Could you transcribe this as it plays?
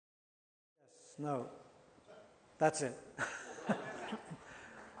No. That's it.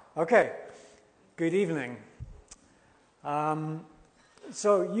 Okay. Good evening.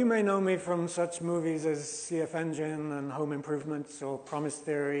 So you may know me from such movies as CF Engine and Home Improvements or Promise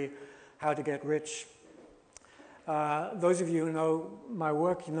Theory, How to Get Rich. Those of you who know my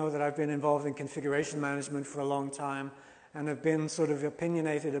work, you know that I've been involved in configuration management for a long time and have been sort of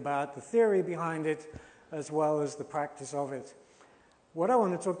opinionated about the theory behind it as well as the practice of it. What I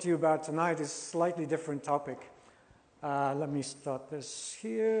want to talk to you about tonight is a slightly different topic. Let me start this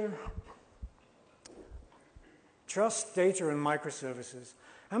here. Trust, data, and microservices.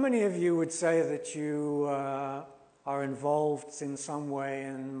 How many of you would say that you are involved in some way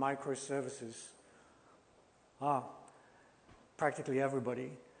in microservices? Practically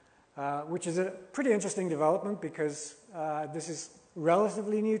everybody, which is a pretty interesting development because this is a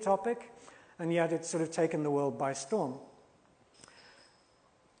relatively new topic, and yet it's sort of taken the world by storm.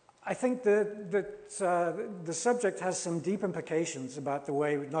 I think that the subject has some deep implications about the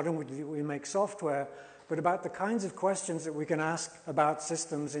way not only do we make software, but about the kinds of questions that we can ask about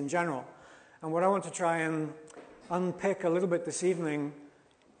systems in general. And what I want to try and unpick a little bit this evening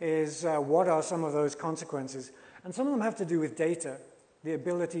is what are some of those consequences. And some of them have to do with data, the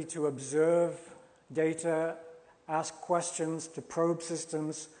ability to observe data, ask questions, to probe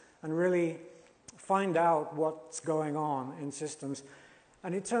systems, and really find out what's going on in systems.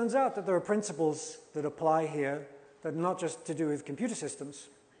 And it turns out that there are principles that apply here that are not just to do with computer systems.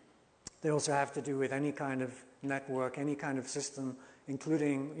 They also have to do with any kind of network, any kind of system,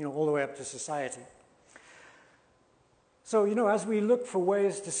 including, all the way up to society. So, as we look for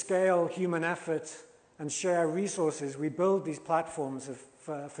ways to scale human effort and share resources, we build these platforms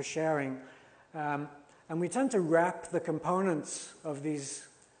for sharing. And we tend to wrap the components of these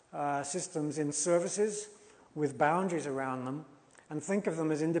systems in services with boundaries around them and think of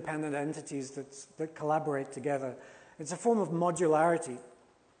them as independent entities that collaborate together. It's a form of modularity.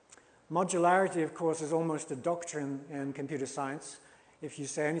 Modularity, of course, is almost a doctrine in computer science. If you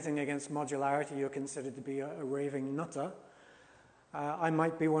say anything against modularity, you're considered to be a raving nutter. I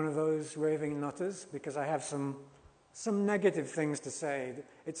might be one of those raving nutters because I have some negative things to say.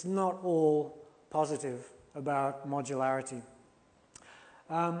 It's not all positive about modularity.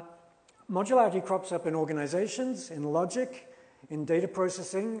 Modularity crops up in organizations, in logic, in data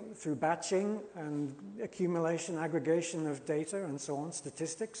processing, through batching and accumulation, aggregation of data, and so on,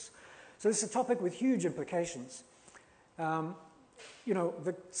 statistics. So this is a topic with huge implications. That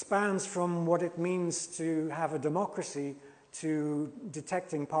spans from what it means to have a democracy to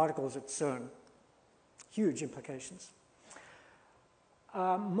detecting particles at CERN. Huge implications.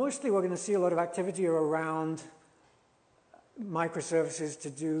 Mostly we're going to see a lot of activity around microservices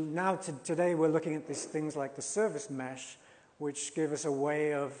to do. Now, today we're looking at these things like the service mesh, which give us a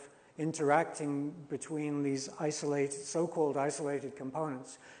way of interacting between these so-called isolated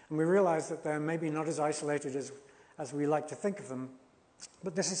components. And we realize that they're maybe not as isolated as we like to think of them.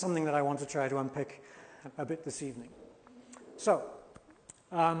 But this is something that I want to try to unpick a bit this evening. So,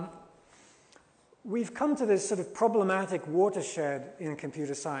 we've come to this sort of problematic watershed in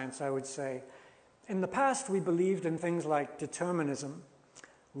computer science, I would say. In the past, we believed in things like determinism,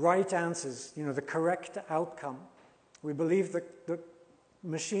 right answers, the correct outcome. We believed that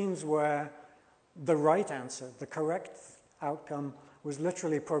machines were the right answer. The correct outcome was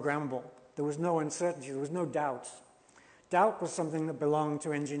literally programmable. There was no uncertainty. There was no doubt. Doubt was something that belonged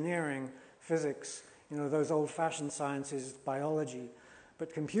to engineering, physics, those old-fashioned sciences, biology.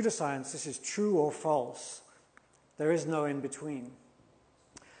 But computer science, this is true or false. There is no in-between.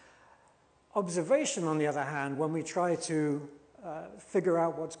 Observation, on the other hand, when we try to figure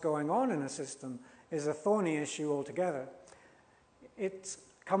out what's going on in a system, is a thorny issue altogether. It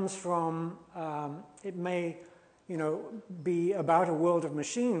comes from, it may, be about a world of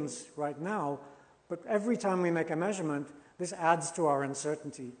machines right now, but every time we make a measurement, this adds to our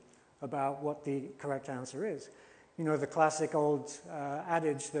uncertainty about what the correct answer is. The classic old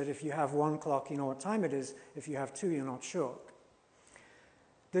adage that if you have one clock, you know what time it is. If you have two, you're not sure.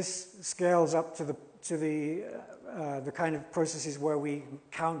 This scales up to the kind of processes where we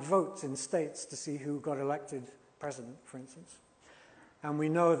count votes in states to see who got elected president, for instance. And we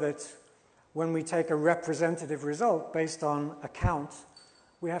know that when we take a representative result based on a count,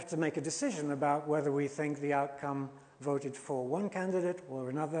 we have to make a decision about whether we think the outcome voted for one candidate or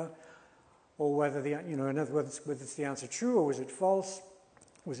another, or whether in other words, whether it's the answer true or was it false,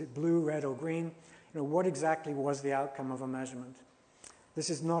 was it blue, red, or green? What exactly was the outcome of a measurement? This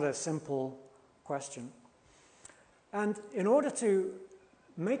is not a simple question. And in order to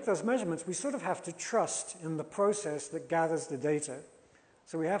make those measurements, we sort of have to trust in the process that gathers the data.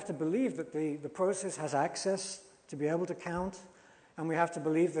 So we have to believe that the process has access to be able to count, and we have to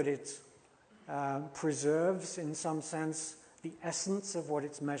believe that it preserves, in some sense, the essence of what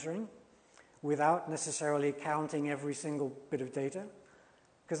it's measuring without necessarily counting every single bit of data.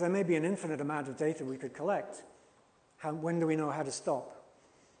 Because there may be an infinite amount of data we could collect. When do we know how to stop?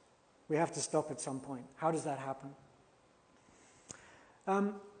 We have to stop at some point. How does that happen?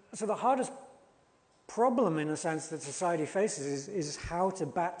 So the hardest problem, in a sense, that society faces is how to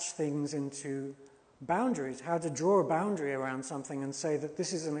batch things into boundaries, how to draw a boundary around something and say that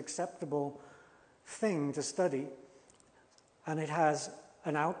this is an acceptable thing to study, and it has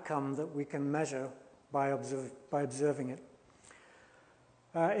an outcome that we can measure by observing it.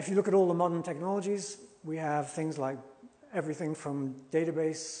 If you look at all the modern technologies, we have things like everything from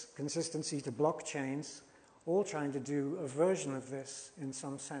database consistency to blockchains, all trying to do a version of this in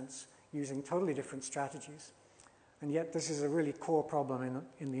some sense, using totally different strategies. And yet this is a really core problem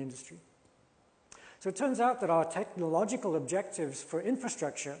in the industry. So it turns out that our technological objectives for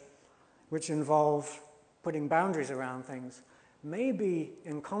infrastructure, which involve putting boundaries around things, may be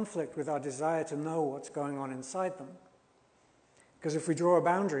in conflict with our desire to know what's going on inside them. Because if we draw a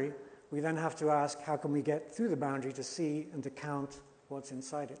boundary, we then have to ask, how can we get through the boundary to see and to count what's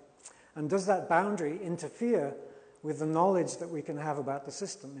inside it? And does that boundary interfere with the knowledge that we can have about the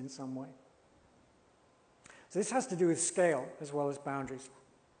system in some way? So this has to do with scale as well as boundaries.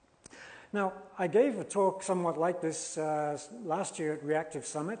 Now, I gave a talk somewhat like this last year at Reactive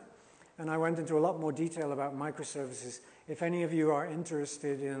Summit, and I went into a lot more detail about microservices. If any of you are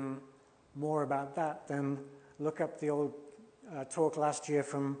interested in more about that, then look up the old talk last year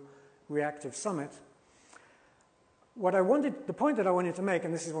from Reactive Summit. The point that I wanted to make,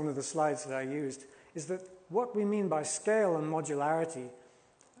 and this is one of the slides that I used, is that what we mean by scale and modularity,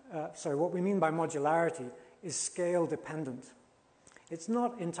 what we mean by modularity is scale dependent. It's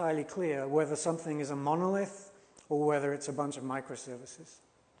not entirely clear whether something is a monolith or whether it's a bunch of microservices.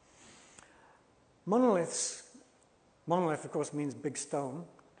 Monolith, of course, means big stone.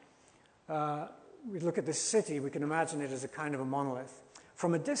 We look at this city, we can imagine it as a kind of a monolith.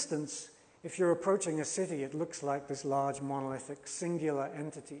 From a distance, if you're approaching a city, it looks like this large monolithic singular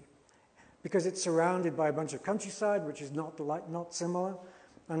entity because it's surrounded by a bunch of countryside, which is not similar,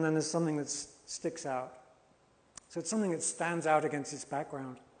 and then there's something that sticks out. So it's something that stands out against its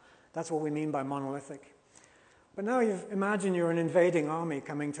background. That's what we mean by monolithic. But now imagine you're an invading army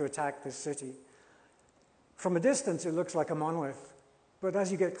coming to attack this city. From a distance, it looks like a monolith, but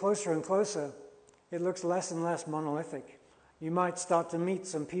as you get closer and closer, it looks less and less monolithic. You might start to meet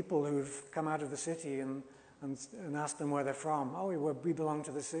some people who've come out of the city and ask them where they're from. Oh, we belong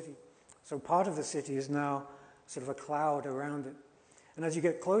to the city. So part of the city is now sort of a cloud around it. And as you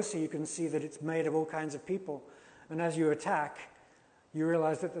get closer, you can see that it's made of all kinds of people. And as you attack, you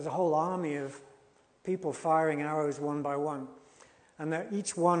realize that there's a whole army of people firing arrows one by one. And that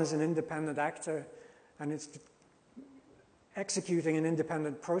each one is an independent actor, and it's executing an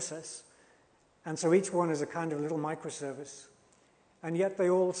independent process. And so each one is a kind of little microservice. And yet they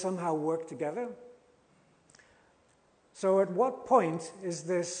all somehow work together. So at what point is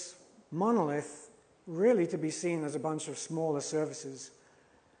this monolith really to be seen as a bunch of smaller services?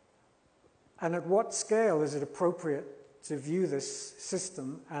 And at what scale is it appropriate to view this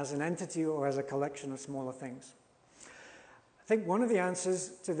system as an entity or as a collection of smaller things? I think one of the answers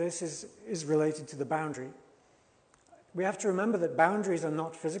to this is related to the boundary. We have to remember that boundaries are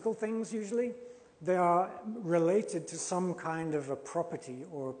not physical things usually. They are related to some kind of a property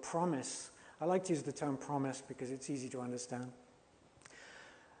or a promise. I like to use the term promise because it's easy to understand.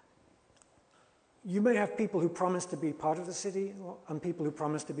 You may have people who promise to be part of the city and people who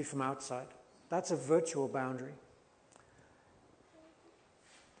promise to be from outside. That's a virtual boundary.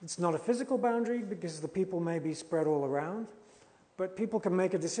 It's not a physical boundary because the people may be spread all around, but people can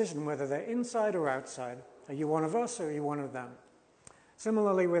make a decision whether they're inside or outside. Are you one of us or are you one of them?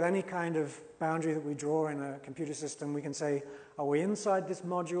 Similarly, with any kind of boundary that we draw in a computer system, we can say, are we inside this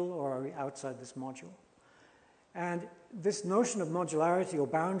module or are we outside this module? And this notion of modularity or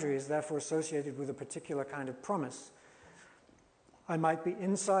boundary is therefore associated with a particular kind of promise. I might be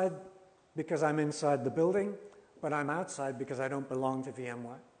inside because I'm inside the building, but I'm outside because I don't belong to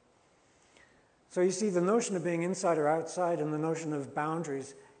VMware. So you see, the notion of being inside or outside and the notion of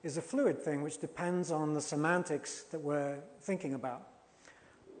boundaries is a fluid thing which depends on the semantics that we're thinking about.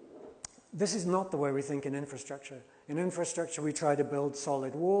 This is not the way we think in infrastructure. In infrastructure, we try to build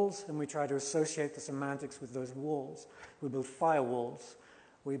solid walls, and we try to associate the semantics with those walls. We build firewalls.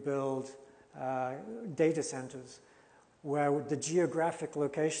 We build data centers, where the geographic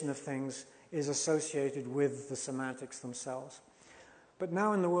location of things is associated with the semantics themselves. But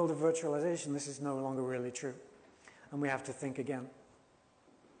now in the world of virtualization, this is no longer really true. And we have to think again.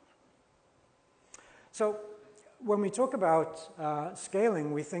 So when we talk about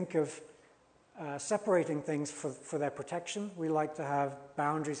scaling, we think of separating things for their protection. We like to have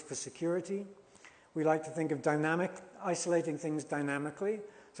boundaries for security. We like to think of isolating things dynamically,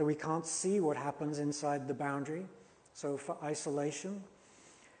 so we can't see what happens inside the boundary. So for isolation.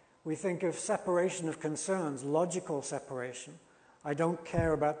 We think of separation of concerns, logical separation. I don't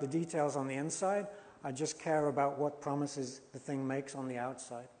care about the details on the inside. I just care about what promises the thing makes on the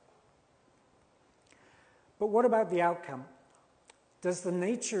outside. But what about the outcome? Does the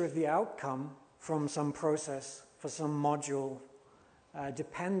nature of the outcome from some process, for some module,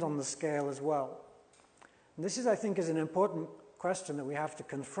 depend on the scale as well? And this is, I think, is an important question that we have to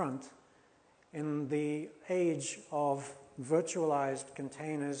confront in the age of virtualized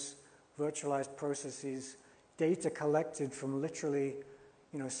containers, virtualized processes, data collected from literally,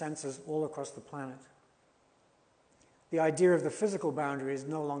 sensors all across the planet. The idea of the physical boundary is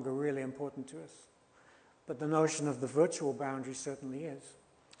no longer really important to us, but the notion of the virtual boundary certainly is,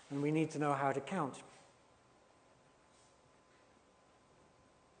 and we need to know how to count.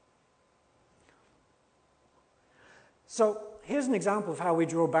 So here's an example of how we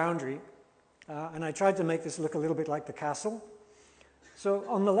draw a boundary, and I tried to make this look a little bit like the castle. So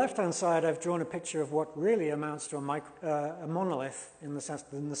on the left-hand side, I've drawn a picture of what really amounts to a monolith in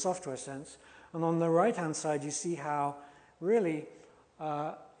the software sense. And on the right-hand side, you see how really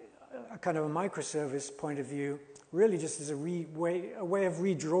a kind of a microservice point of view really just is a way of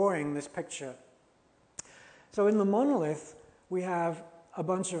redrawing this picture. So in the monolith, we have a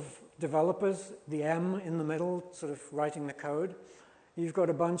bunch of developers, the M in the middle, sort of writing the code. You've got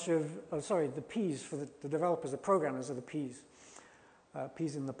a bunch of, the P's for the developers, the programmers are the P's.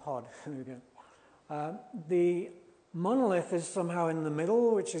 Peas in the pod. There we go. The monolith is somehow in the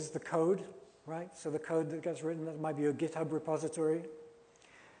middle, which is the code, right? So the code that gets written, that might be a GitHub repository.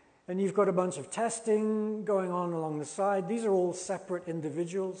 And you've got a bunch of testing going on along the side. These are all separate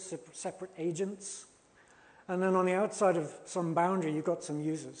individuals, separate agents. And then on the outside of some boundary, you've got some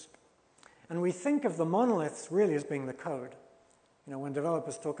users. And we think of the monoliths really as being the code. When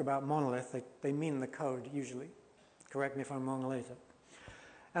developers talk about monolith, they mean the code usually. Correct me if I'm wrong later.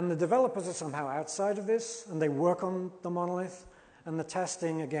 And the developers are somehow outside of this, and they work on the monolith, and the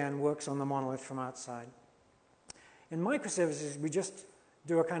testing, again, works on the monolith from outside. In microservices, we just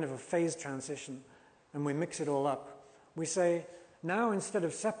do a kind of a phase transition, and we mix it all up. We say, now instead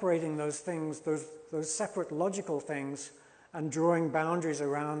of separating those things, those separate logical things, and drawing boundaries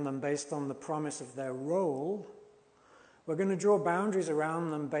around them based on the promise of their role, we're going to draw boundaries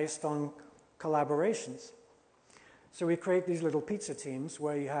around them based on collaborations. So we create these little pizza teams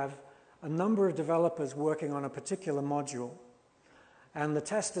where you have a number of developers working on a particular module, and the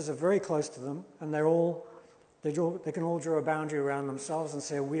testers are very close to them, and they can all draw a boundary around themselves and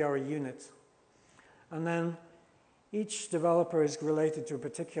say, we are a unit. And then each developer is related to a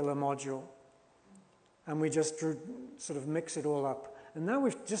particular module, and we just sort of mix it all up. And now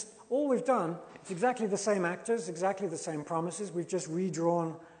all we've done, it's exactly the same actors, exactly the same promises, we've just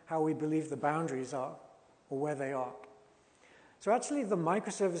redrawn how we believe the boundaries are, or where they are. So actually the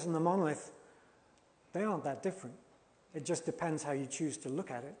microservice and the monolith, they aren't that different. It just depends how you choose to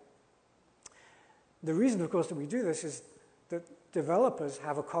look at it. The reason, of course, that we do this is that developers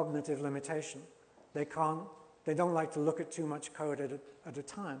have a cognitive limitation. They don't like to look at too much code at a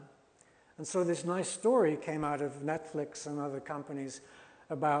time. And so this nice story came out of Netflix and other companies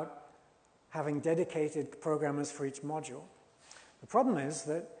about having dedicated programmers for each module. The problem is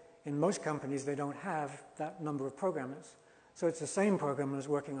that in most companies, they don't have that number of programmers. So it's the same programmers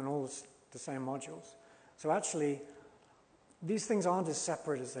working on all the same modules. So actually, these things aren't as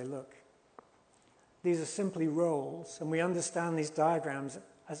separate as they look. These are simply roles, and we understand these diagrams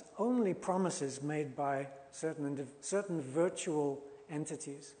as only promises made by certain virtual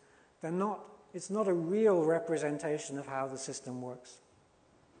entities. It's not a real representation of how the system works.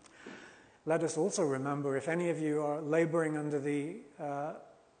 Let us also remember, if any of you are laboring under the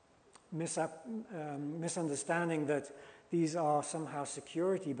misunderstanding that these are somehow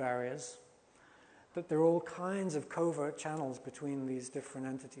security barriers, that there are all kinds of covert channels between these different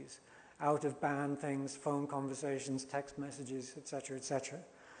entities, out-of-band things, phone conversations, text messages, etc., etc.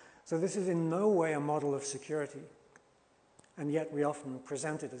 So this is in no way a model of security, and yet we often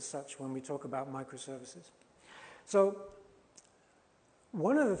present it as such when we talk about microservices. So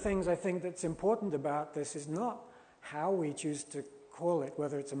one of the things I think that's important about this is not how we choose to call it,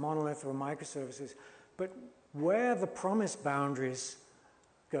 whether it's a monolith or microservices, but where the promise boundaries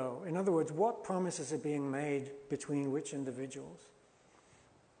go. In other words, what promises are being made between which individuals?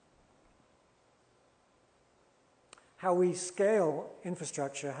 how we scale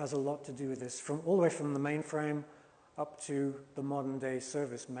infrastructure has a lot to do with this, all the way from the mainframe up to the modern day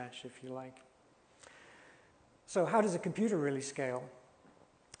service mesh, if you like. So how does a computer really scale?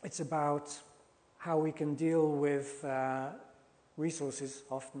 It's about how we can deal with resources,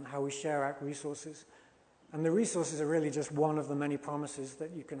 often how we share out resources. And the resources are really just one of the many promises that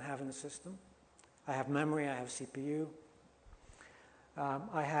you can have in a system. I have memory, I have CPU,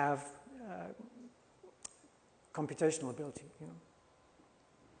 I have computational ability. You know.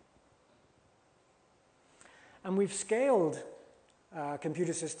 And we've scaled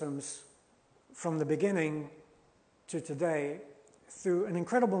computer systems from the beginning to today through an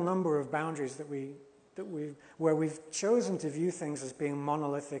incredible number of boundaries where we've chosen to view things as being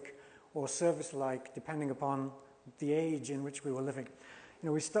monolithic or service-like, depending upon the age in which we were living. You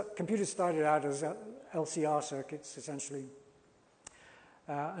know, computers started out as LCR circuits, essentially.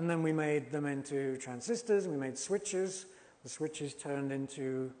 And then we made them into transistors, we made switches. The switches turned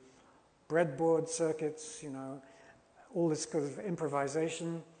into breadboard circuits, you know, all this kind of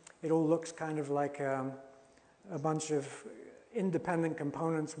improvisation. It all looks kind of like a bunch of independent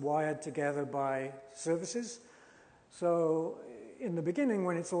components wired together by services. So in the beginning,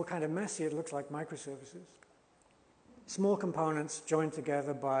 when it's all kind of messy, it looks like microservices. Small components joined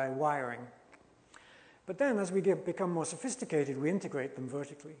together by wiring. But then as we become more sophisticated, we integrate them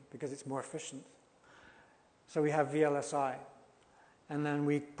vertically because it's more efficient. So we have VLSI. And then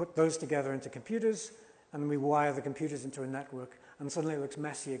we put those together into computers, and we wire the computers into a network. And suddenly it looks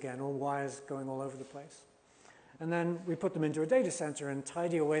messy again, all wires going all over the place. And then we put them into a data center and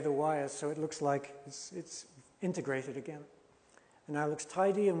tidy away the wires so it looks like it's integrated again. And now it looks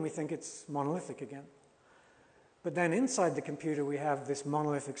tidy, and we think it's monolithic again. But then inside the computer, we have this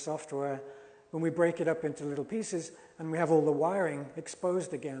monolithic software. When we break it up into little pieces, and we have all the wiring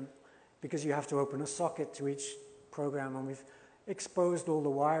exposed again, because you have to open a socket to each program, and we've exposed all the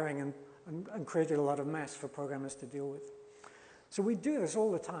wiring and created a lot of mess for programmers to deal with. So we do this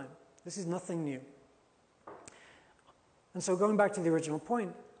all the time. This is nothing new. And so going back to the original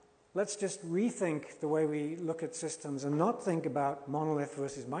point, let's just rethink the way we look at systems and not think about monolith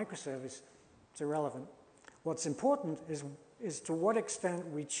versus microservice. It's irrelevant. What's important is to what extent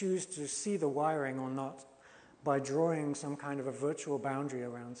we choose to see the wiring or not by drawing some kind of a virtual boundary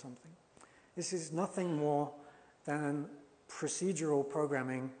around something. This is nothing more than procedural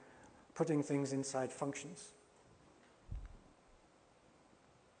programming, putting things inside functions.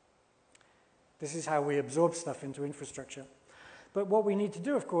 This is how we absorb stuff into infrastructure. But what we need to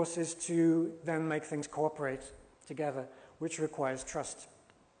do, of course, is to then make things cooperate together, which requires trust.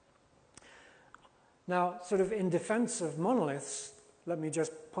 Now, sort of in defense of monoliths, let me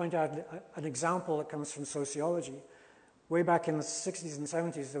just point out an example that comes from sociology. Way back in the 60s and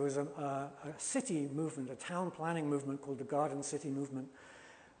 70s, there was a city movement, a town planning movement called the Garden City Movement.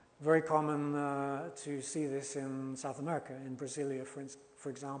 Very common to see this in South America, in Brasilia, for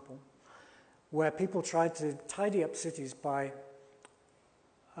example, where people tried to tidy up cities by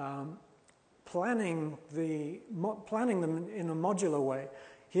planning them in a modular way.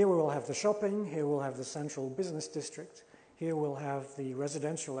 Here we will have the shopping, here we'll have the central business district, here we'll have the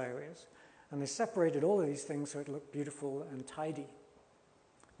residential areas. And they separated all of these things so it looked beautiful and tidy.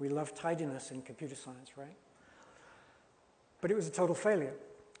 We love tidiness in computer science, right? But it was a total failure,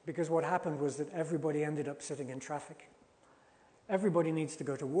 because what happened was that everybody ended up sitting in traffic. Everybody needs to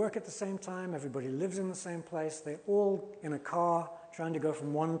go to work at the same time, everybody lives in the same place, they're all in a car trying to go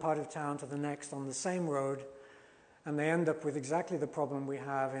from one part of town to the next on the same road, and they end up with exactly the problem we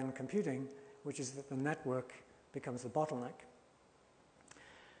have in computing, which is that the network becomes the bottleneck.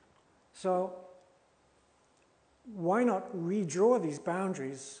 So why not redraw these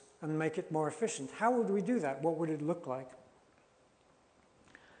boundaries and make it more efficient? How would we do that? What would it look like?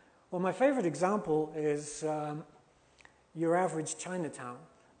 Well, my favorite example is your average Chinatown.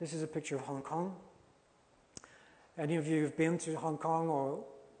 This is a picture of Hong Kong. Any of you who've been to Hong Kong, or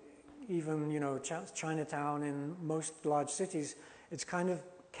even, you know, Chinatown in most large cities, it's kind of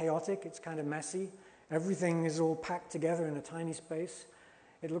chaotic, it's kind of messy. Everything is all packed together in a tiny space.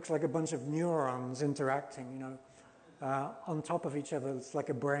 It looks like a bunch of neurons interacting, you know, on top of each other. It's like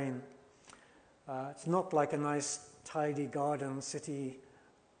a brain. It's not like a nice, tidy garden city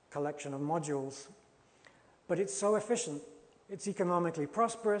collection of modules. But it's so efficient. It's economically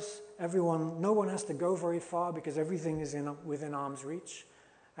prosperous. No one has to go very far because everything is within arm's reach.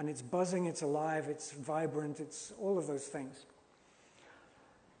 And it's buzzing, it's alive, it's vibrant, it's all of those things.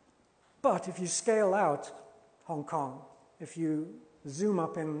 But if you scale out Hong Kong, if you zoom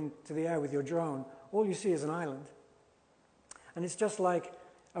up into the air with your drone, all you see is an island. And it's just like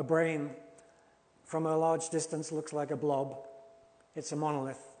a brain from a large distance looks like a blob. It's a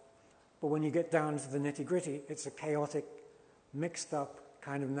monolith. But when you get down to the nitty-gritty, it's a chaotic, mixed-up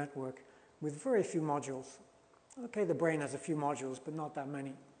kind of network with very few modules. Okay, the brain has a few modules, but not that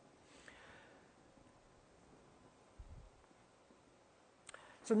many.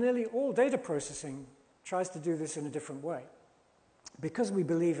 So nearly all data processing tries to do this in a different way. Because we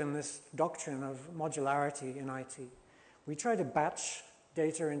believe in this doctrine of modularity in IT, we try to batch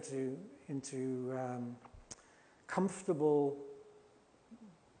data into comfortable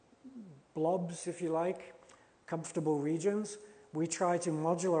blobs, if you like, comfortable regions. We try to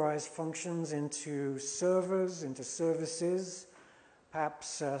modularize functions into servers, into services,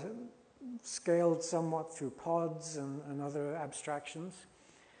 perhaps scaled somewhat through pods and other abstractions.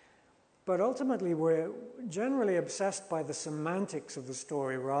 But ultimately, we're generally obsessed by the semantics of the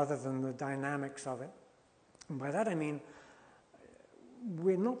story rather than the dynamics of it. And by that I mean,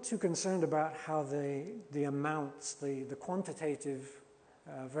 we're not too concerned about how the amounts, the quantitative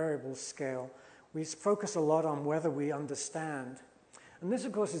variables scale. We focus a lot on whether we understand. And this,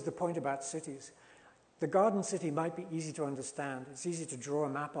 of course, is the point about cities. The garden city might be easy to understand. It's easy to draw a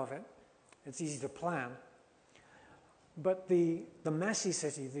map of it. It's easy to plan. But the messy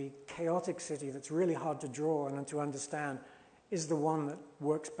city, the chaotic city that's really hard to draw and to understand is the one that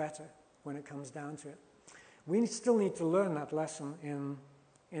works better when it comes down to it. We still need to learn that lesson in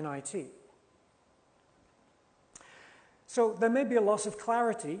IT. So there may be a loss of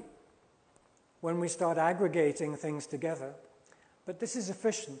clarity when we start aggregating things together, but this is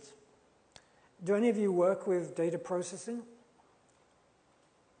efficient. Do any of you work with data processing?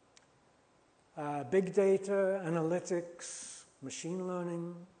 Big data, analytics, machine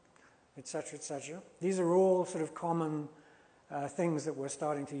learning, etc., etc. These are all sort of common things that we're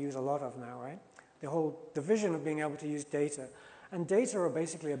starting to use a lot of now, right? The vision of being able to use data. And data are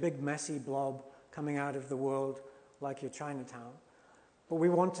basically a big messy blob coming out of the world like your Chinatown. But we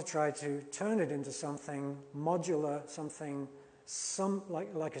want to try to turn it into something modular, something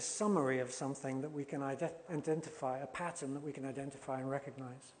like a summary of something that we can identify, a pattern that we can identify and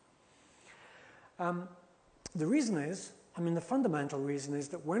recognize. The reason is, the fundamental reason is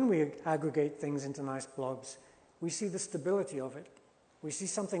that when we aggregate things into nice blobs, we see the stability of it. We see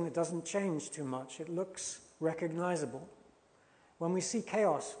something that doesn't change too much. It looks recognizable. When we see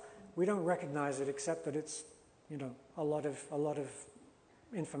chaos, we don't recognize it except that it's, a lot of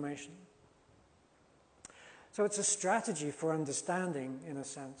information. So it's a strategy for understanding, in a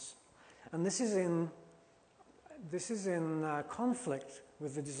sense. And this is in conflict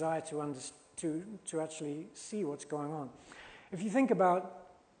with the desire to actually see what's going on. If you think about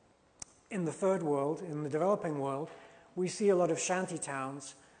in the third world, in the developing world, we see a lot of shanty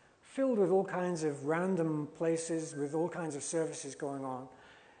towns filled with all kinds of random places with all kinds of services going on.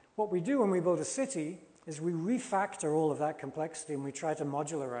 What we do when we build a city is we refactor all of that complexity and we try to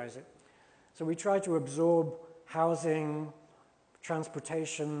modularize it. So we try to absorb housing,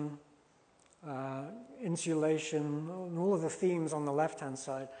 transportation, insulation, and all of the themes on the left-hand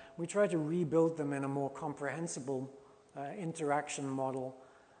side. We try to rebuild them in a more comprehensible interaction model,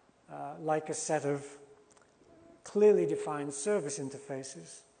 like a set of clearly defined service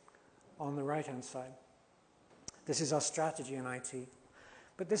interfaces on the right-hand side. This is our strategy in IT.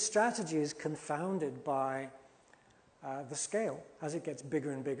 But this strategy is confounded by the scale. As it gets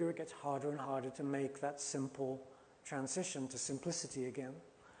bigger and bigger, it gets harder and harder to make that simple transition to simplicity again.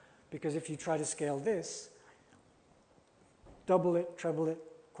 Because if you try to scale this, double it, treble it,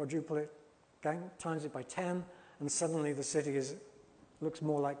 quadruple it, times it by 10, and suddenly the city looks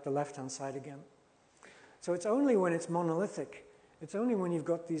more like the left-hand side again. So it's only when it's monolithic, it's only when you've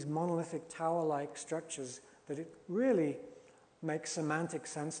got these monolithic tower-like structures that it really makes semantic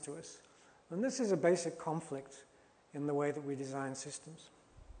sense to us. And this is a basic conflict in the way that we design systems.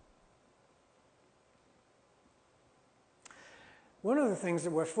 One of the things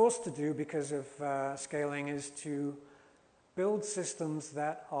that we're forced to do because of scaling is to build systems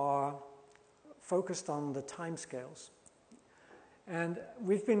that are focused on the timescales. And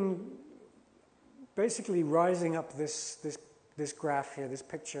we've been basically rising up this graph here, this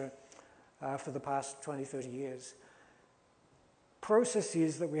picture, for the past 20, 30 years.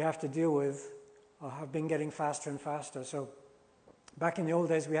 Processes that we have to deal with have been getting faster and faster. So back in the old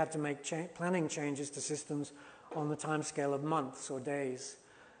days, we had to make planning changes to systems on the time scale of months or days.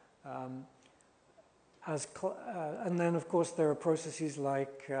 And then, of course, there are processes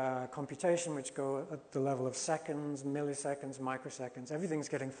like computation, which go at the level of seconds, milliseconds, microseconds. Everything's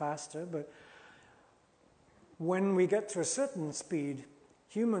getting faster, but when we get to a certain speed,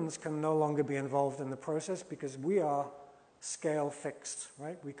 humans can no longer be involved in the process because we are scale fixed,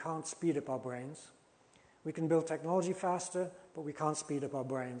 right? We can't speed up our brains. We can build technology faster, but we can't speed up our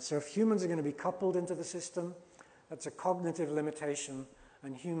brains. So if humans are going to be coupled into the system, that's a cognitive limitation,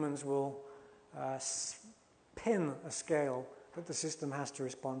 and humans will pin a scale that the system has to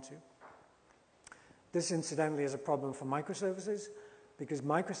respond to. This, incidentally, is a problem for microservices, because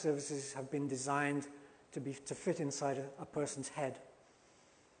microservices have been designed to fit inside a person's head.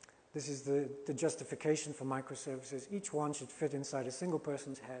 This is the justification for microservices. Each one should fit inside a single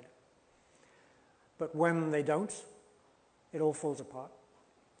person's head. But when they don't, it all falls apart.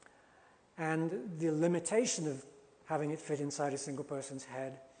 And the limitation of having it fit inside a single person's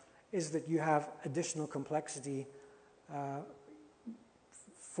head is that you have additional complexity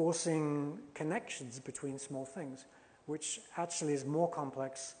forcing connections between small things, which actually is more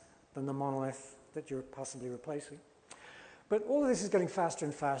complex than the monolith that you're possibly replacing. But all of this is getting faster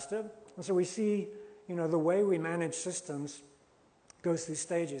and faster, and so we see, the way we manage systems goes through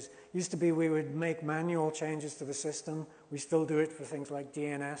stages. Used to be we would make manual changes to the system. We still do it for things like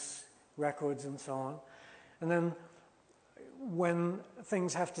DNS records and so on. And then when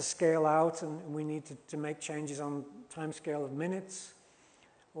things have to scale out and we need to make changes on time scale of minutes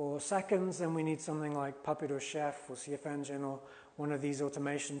or seconds, then we need something like Puppet or Chef or CF Engine or one of these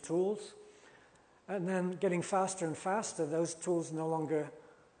automation tools. And then getting faster and faster, those tools no longer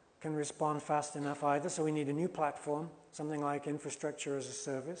can respond fast enough either, so we need a new platform, something like infrastructure as a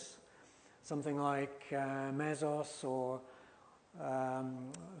service, something like Mesos or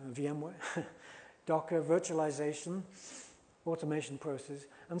VMware, Docker, virtualization, automation process,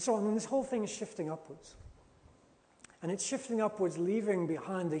 and so on. And this whole thing is shifting upwards. And it's shifting upwards, leaving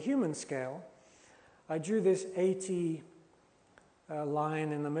behind the human scale. I drew this AT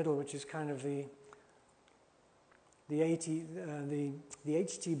line in the middle, which is kind of the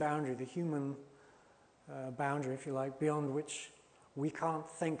HT boundary, the human boundary, if you like, beyond which we can't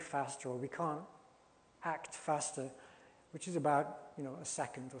think faster or we can't act faster, which is about a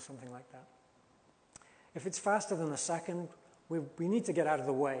second or something like that. If it's faster than a second, we need to get out of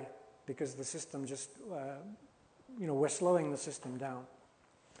the way because the system just, we're slowing the system down.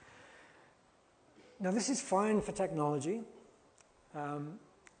 Now this is fine for technology,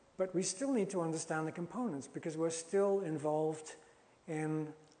 but we still need to understand the components because we're still involved in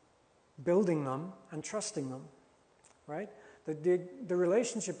building them and trusting them, right? The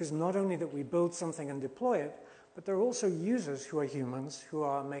relationship is not only that we build something and deploy it, but there are also users who are humans who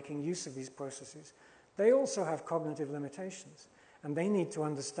are making use of these processes. They also have cognitive limitations, and they need to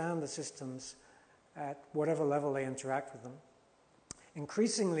understand the systems at whatever level they interact with them.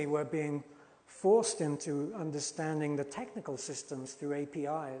 Increasingly, we're being forced into understanding the technical systems through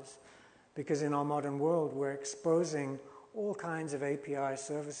APIs, because in our modern world, we're exposing all kinds of API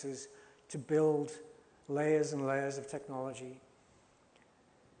services to build layers and layers of technology.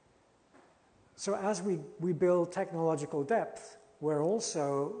 So as we build technological depth, we're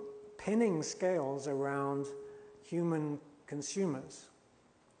also pinning scales around human consumers,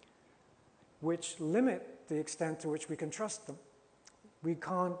 which limit the extent to which we can trust them. We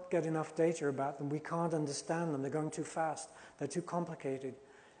can't get enough data about them. We can't understand them. They're going too fast. They're too complicated.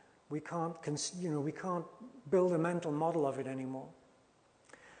 We can't build a mental model of it anymore.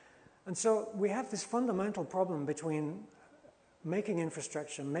 And so we have this fundamental problem between making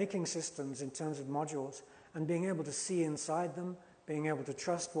infrastructure, making systems in terms of modules, and being able to see inside them, being able to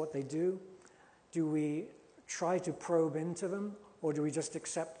trust what they do. Do we try to probe into them, or do we just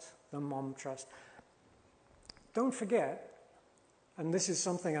accept them on trust? Don't forget, and this is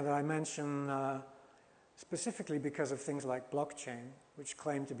something that I mention specifically because of things like blockchain, which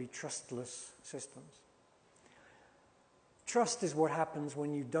claim to be trustless systems. Trust is what happens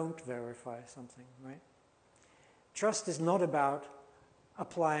when you don't verify something, right? Trust is not about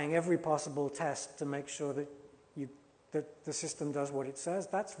applying every possible test to make sure that the system does what it says.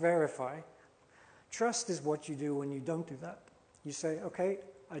 That's verify. Trust is what you do when you don't do that. You say, okay,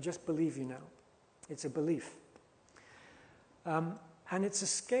 I just believe you now. It's a belief. And it's a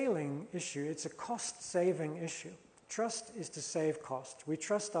scaling issue. It's a cost-saving issue. Trust is to save cost. We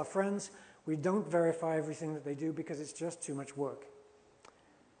trust our friends. We don't verify everything that they do because it's just too much work.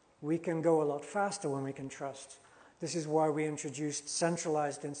 We can go a lot faster when we can trust. This is why we introduced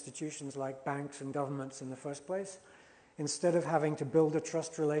centralized institutions like banks and governments in the first place. Instead of having to build a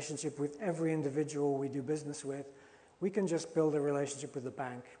trust relationship with every individual we do business with, we can just build a relationship with the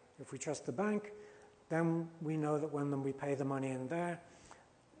bank. If we trust the bank, then we know that when we pay the money in there,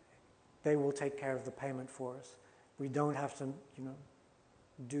 they will take care of the payment for us. We don't have to,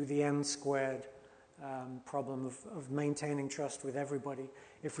 do the n-squared problem of maintaining trust with everybody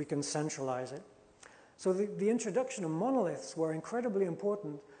if we can centralize it. So the introduction of monoliths were incredibly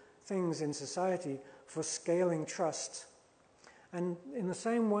important things in society for scaling trust. And in the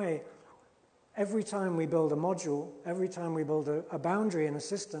same way, every time we build a module, every time we build a boundary in a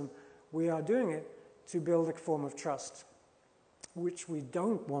system, we are doing it to build a form of trust, which we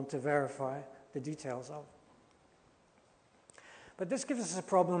don't want to verify the details of. But this gives us a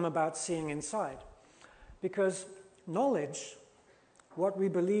problem about seeing inside, because knowledge, what we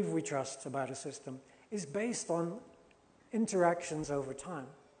believe we trust about a system, is based on interactions over time.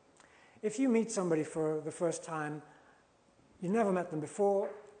 If you meet somebody for the first time, you never met them before,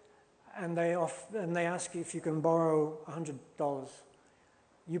 and they ask you if you can borrow $100,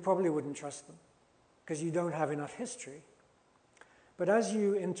 you probably wouldn't trust them because you don't have enough history. But as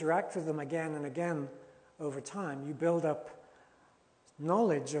you interact with them again and again over time, you build up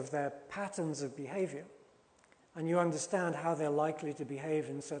knowledge of their patterns of behavior, and you understand how they're likely to behave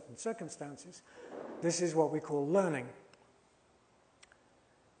in certain circumstances. This is what we call learning.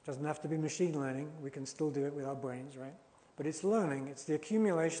 It doesn't have to be machine learning. We can still do it with our brains, right? But it's learning. It's the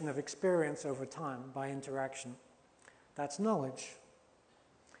accumulation of experience over time by interaction. That's knowledge.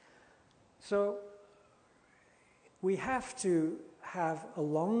 So we have to have a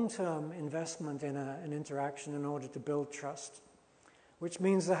long-term investment in an interaction in order to build trust, which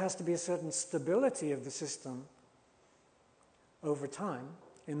means there has to be a certain stability of the system over time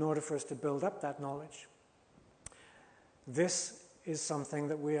in order for us to build up that knowledge. This is something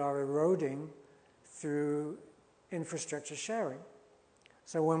that we are eroding through infrastructure sharing.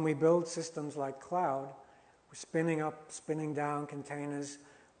 So when we build systems like cloud, we're spinning up, spinning down containers,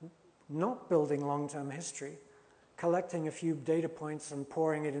 not building long-term history, collecting a few data points and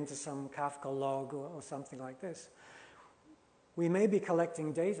pouring it into some Kafka log or something like this. We may be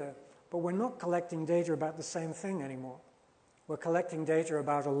collecting data, but we're not collecting data about the same thing anymore. We're collecting data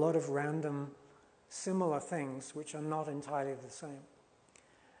about a lot of random, similar things which are not entirely the same.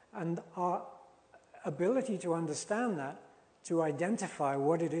 And our ability to understand that, to identify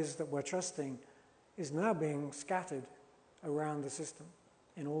what it is that we're trusting, is now being scattered around the system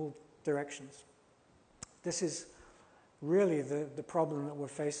in all directions. This is really the problem that we're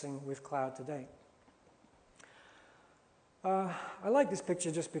facing with cloud today. I like this picture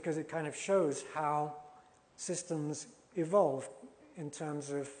just because it kind of shows how systems evolve in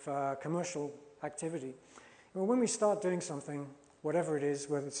terms of commercial activity. Well, when we start doing something, whatever it is,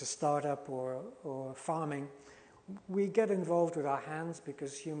 whether it's a startup or farming, we get involved with our hands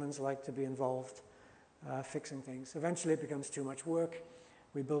because humans like to be involved fixing things. Eventually it becomes too much work.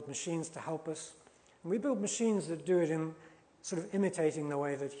 We build machines to help us. And we build machines that do it in sort of imitating the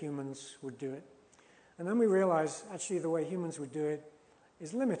way that humans would do it. And then we realize actually the way humans would do it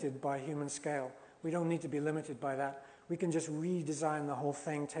is limited by human scale. We don't need to be limited by that. We can just redesign the whole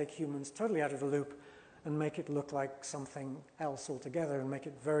thing, take humans totally out of the loop, and make it look like something else altogether and make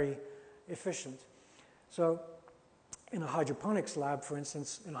it very efficient. So in a hydroponics lab, for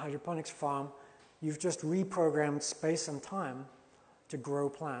instance, in a hydroponics farm, you've just reprogrammed space and time to grow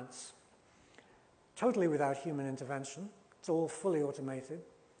plants. Totally without human intervention. It's all fully automated,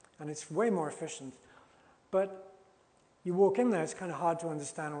 and it's way more efficient. But you walk in there, it's kind of hard to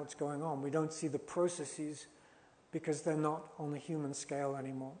understand what's going on. We don't see the processes because they're not on the human scale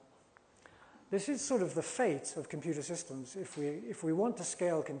anymore. This is sort of the fate of computer systems. If we want to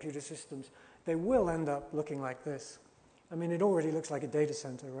scale computer systems, they will end up looking like this. I mean, it already looks like a data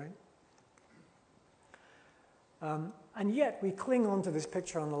center, right? And yet we cling on to this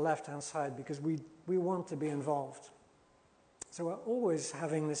picture on the left-hand side because we want to be involved. So we're always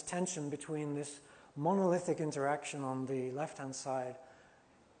having this tension between this monolithic interaction on the left-hand side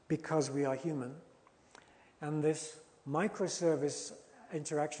because we are human, and this microservice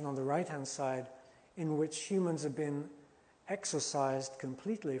interaction on the right-hand side in which humans have been exorcised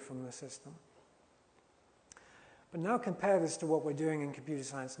completely from the system. But now compare this to what we're doing in computer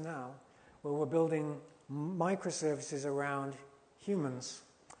science now, where we're building microservices around humans.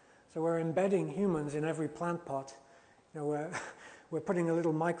 So we're embedding humans in every plant pot. You know, we're putting a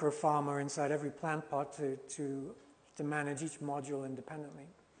little micro farmer inside every plant pot to manage each module independently.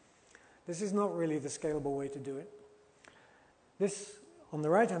 This is not really the scalable way to do it. This, on the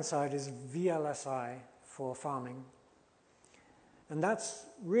right-hand side, is VLSI for farming. And that's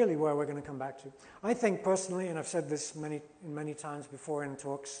really where we're going to come back to. I think personally, and I've said this many times before in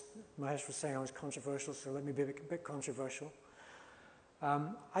talks, Mahesh was saying I was controversial, so let me be a bit controversial.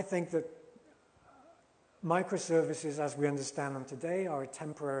 I think that microservices, as we understand them today, are a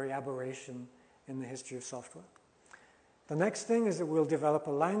temporary aberration in the history of software. The next thing is that we'll develop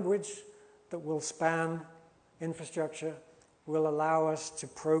a language that will span infrastructure, will allow us to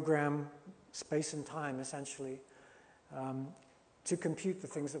program space and time, essentially, to compute the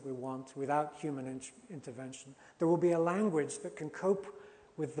things that we want without human intervention. There will be a language that can cope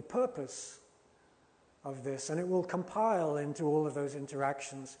with the purpose of this, and it will compile into all of those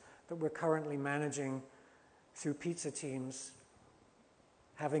interactions that we're currently managing through pizza teams,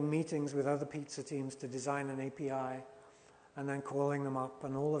 having meetings with other pizza teams to design an API, and then calling them up,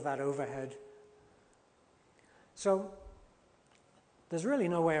 and all of that overhead. So there's really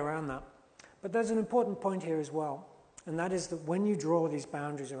no way around that. But there's an important point here as well, and that is that when you draw these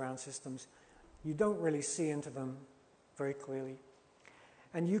boundaries around systems, you don't really see into them very clearly.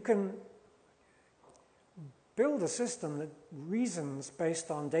 And you can build a system that reasons based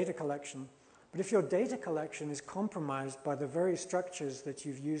on data collection, but if your data collection is compromised by the very structures that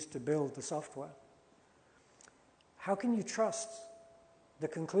you've used to build the software, how can you trust the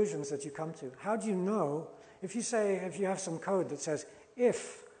conclusions that you come to? How do you know, if you have some code that says,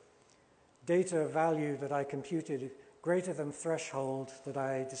 if data value that I computed greater than threshold that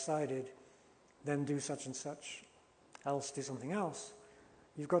I decided, then do such and such, else do something else.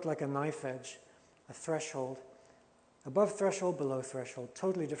 You've got like a knife edge, a threshold, above threshold, below threshold,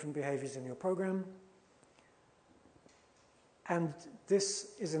 totally different behaviors in your program. And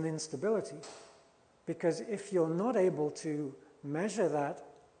this is an instability, because if you're not able to measure that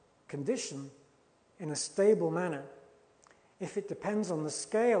condition in a stable manner, if it depends on the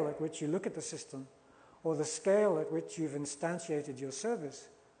scale at which you look at the system or the scale at which you've instantiated your service,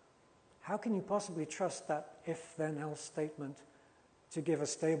 how can you possibly trust that if-then-else statement to give a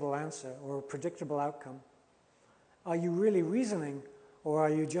stable answer or a predictable outcome? Are you really reasoning, or are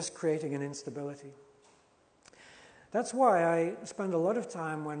you just creating an instability? That's why I spend a lot of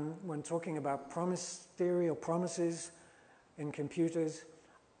time when talking about promise theory or promises in computers,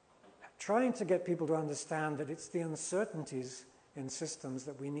 trying to get people to understand that it's the uncertainties in systems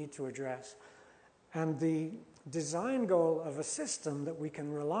that we need to address. And the design goal of a system that we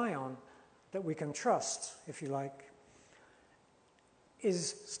can rely on, that we can trust, if you like,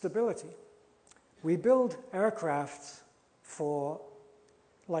 is stability. We build aircraft for,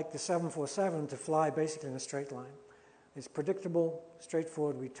 like the 747, to fly basically in a straight line. It's predictable,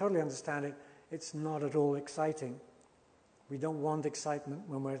 straightforward, we totally understand it. It's not at all exciting. We don't want excitement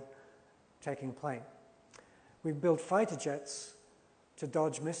when we're taking plane. We build fighter jets to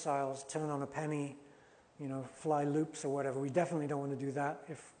dodge missiles, turn on a penny, fly loops or whatever. We definitely don't want to do that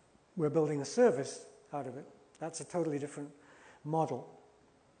if we're building a service out of it. That's a totally different model.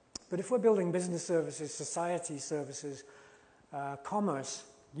 But if we're building business services, society services, commerce,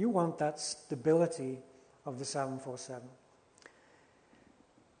 you want that stability of the 747.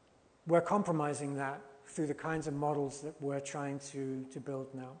 We're compromising that through the kinds of models that we're trying to build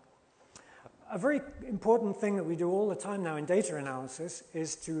now. A very important thing that we do all the time now in data analysis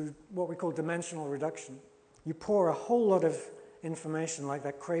is to what we call dimensional reduction. You pour a whole lot of information, like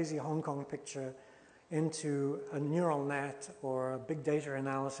that crazy Hong Kong picture, into a neural net or a big data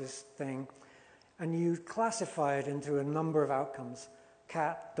analysis thing, and you classify it into a number of outcomes: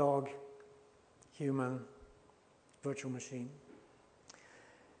 cat, dog, human, virtual machine.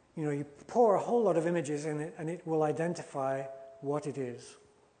 You pour a whole lot of images in it, and it will identify what it is.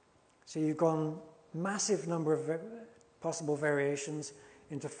 So you've gone massive number of possible variations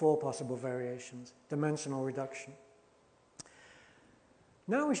into 4 possible variations, dimensional reduction.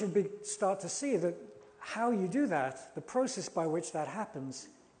 Now we should start to see that how you do that, the process by which that happens,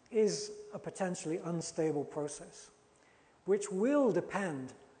 is a potentially unstable process, which will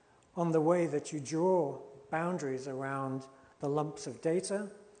depend on the way that you draw boundaries around the lumps of data,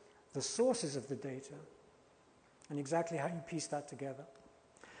 the sources of the data, and exactly how you piece that together.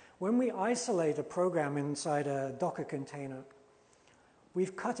 When we isolate a program inside a Docker container,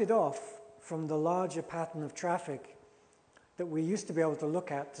 we've cut it off from the larger pattern of traffic that we used to be able to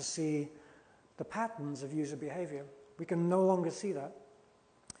look at to see the patterns of user behavior. We can no longer see that.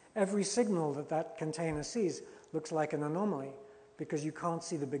 Every signal that that container sees looks like an anomaly because you can't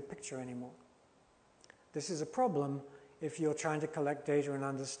see the big picture anymore. This is a problem if you're trying to collect data and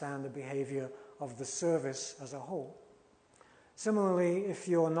understand the behavior of the service as a whole. Similarly, if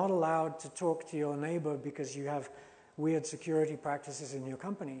you're not allowed to talk to your neighbor because you have weird security practices in your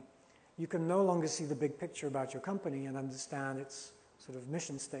company, you can no longer see the big picture about your company and understand its sort of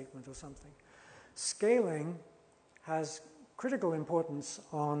mission statement or something. Scaling has critical importance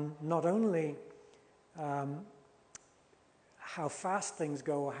on not only how fast things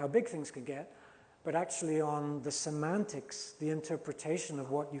go or how big things can get, but actually on the semantics, the interpretation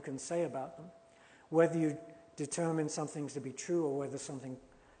of what you can say about them, whether you determine something to be true or whether something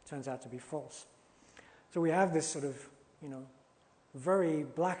turns out to be false. So we have this sort of, very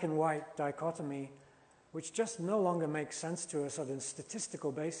black and white dichotomy which just no longer makes sense to us on a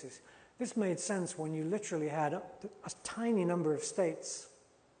statistical basis. This made sense when you literally had a tiny number of states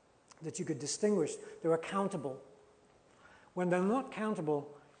that you could distinguish. They were countable. When they're not countable,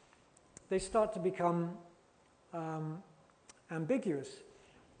 they start to become ambiguous.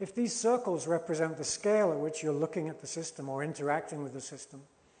 If these circles represent the scale at which you're looking at the system or interacting with the system,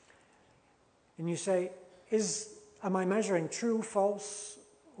 and you say, am I measuring true, false,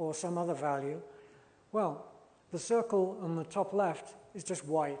 or some other value? Well, the circle on the top left is just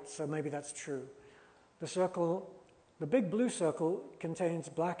white, so maybe that's true. The big blue circle contains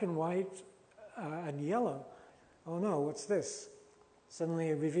black and white and yellow. Oh no, what's this?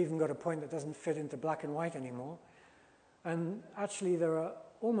 Suddenly we've even got a point that doesn't fit into black and white anymore. And actually there are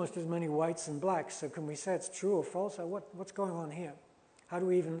almost as many whites and blacks, so can we say it's true or false? Or what's going on here? How do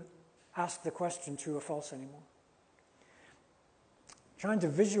we even ask the question true or false anymore? Trying to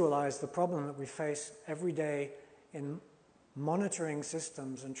visualize the problem that we face every day in monitoring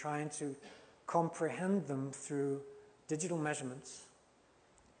systems and trying to comprehend them through digital measurements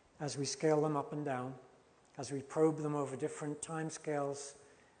as we scale them up and down, as we probe them over different time scales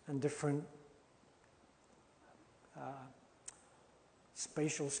and different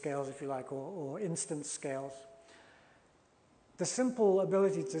spatial scales, if you like, or instance scales. The simple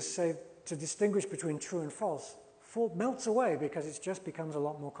ability to distinguish between true and false melts away because it just becomes a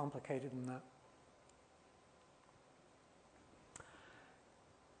lot more complicated than that.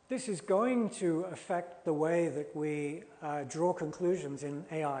 This is going to affect the way that we draw conclusions in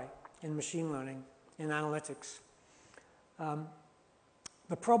AI, in machine learning, in analytics.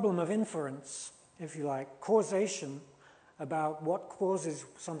 The problem of inference, if you like, causation about what causes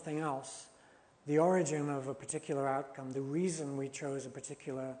something else, the origin of a particular outcome, the reason we chose a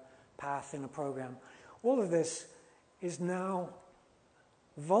particular path in a program, all of this is now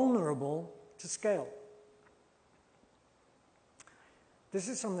vulnerable to scale. This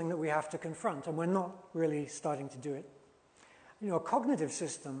is something that we have to confront, and we're not really starting to do it. You know, a cognitive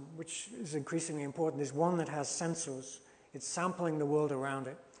system, which is increasingly important, is one that has sensors. It's sampling the world around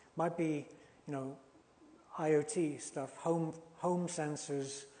it. Might be, you know, IoT stuff, home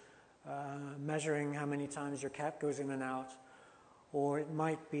sensors, measuring how many times your cat goes in and out, or it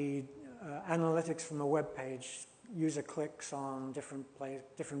might be analytics from a web page, user clicks on different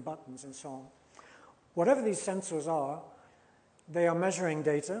buttons and so on. Whatever these sensors are, they are measuring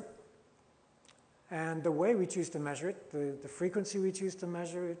data, and the way we choose to measure it, the frequency we choose to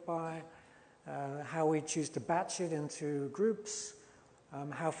measure it by, how we choose to batch it into groups,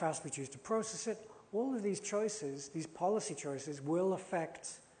 how fast we choose to process it, all of these choices, these policy choices, will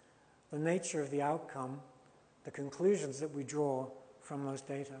affect the nature of the outcome, the conclusions that we draw from those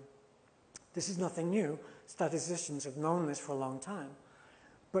data. This is nothing new. Statisticians have known this for a long time.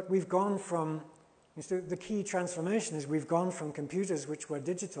 But we've gone from, the key transformation is we've gone from computers which were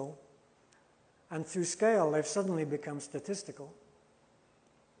digital, and through scale, they've suddenly become statistical.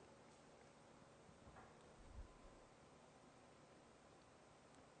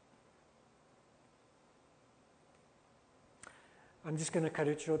 I'm just going to cut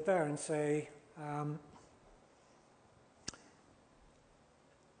it short there and say,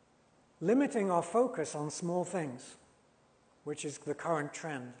 limiting our focus on small things, which is the current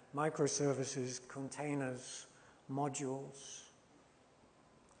trend, microservices, containers, modules.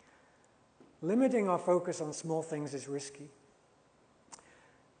 Limiting our focus on small things is risky.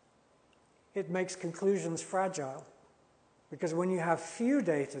 It makes conclusions fragile, because when you have few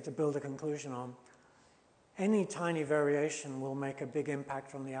data to build a conclusion on, any tiny variation will make a big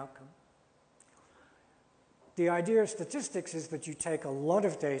impact on the outcome. The idea of statistics is that you take a lot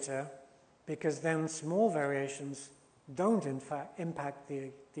of data, because then small variations don't in fact impact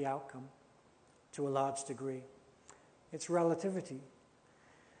the outcome to a large degree. It's relativity.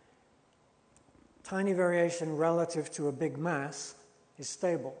 Tiny variation relative to a big mass is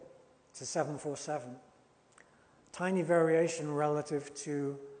stable. It's a 747. Tiny variation relative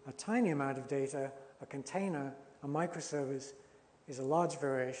to a tiny amount of data, a container, a microservice, is a large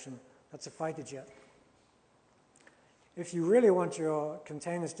variation. That's a fighter jet. If you really want your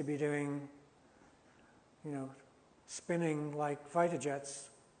containers to be doing, you know, spinning like fighter jets,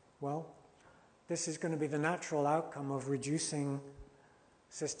 well, this is going to be the natural outcome of reducing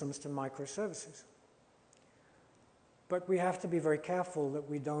systems to microservices. But we have to be very careful that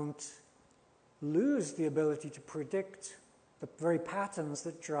we don't lose the ability to predict the very patterns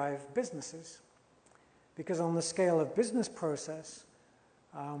that drive businesses. Because on the scale of business process,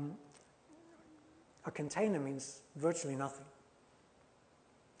 a container means virtually nothing.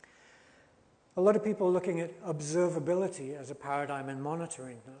 A lot of people are looking at observability as a paradigm in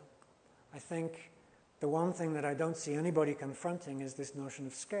monitoring now. I think the one thing that I don't see anybody confronting is this notion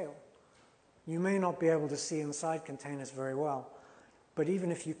of scale. You may not be able to see inside containers very well, but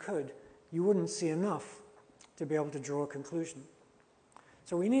even if you could, you wouldn't see enough to be able to draw a conclusion.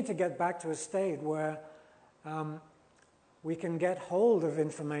 So we need to get back to a state where we can get hold of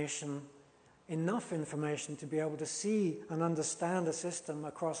information, enough information to be able to see and understand a system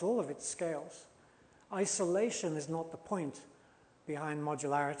across all of its scales. Isolation is not the point behind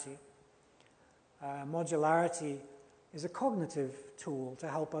modularity. Modularity is a cognitive tool to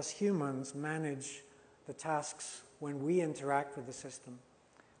help us humans manage the tasks when we interact with the system.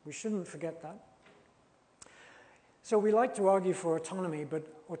 We shouldn't forget that. So we like to argue for autonomy, but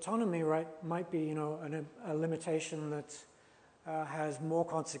autonomy might be, a limitation that has more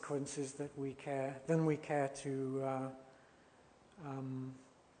consequences than we care to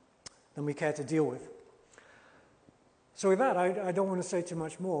deal with. So with that, I don't want to say too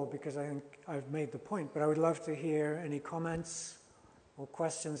much more because I think I've made the point, but I would love to hear any comments or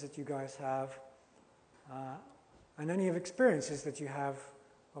questions that you guys have, and any of experiences that you have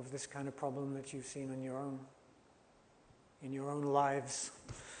of this kind of problem that you've seen in your own lives.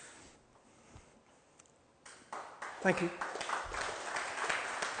 Thank you.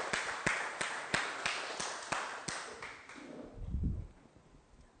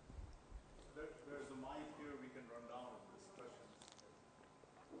 There's a mic here, we can run down with this question.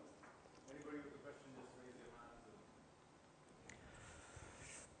 Anybody with a question, just raise your hand.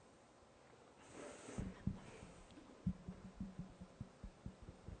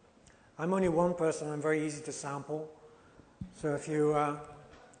 I'm only one person, I'm very easy to sample. So if you, I'm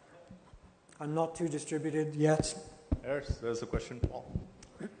not too distributed yet. There's a question, Paul.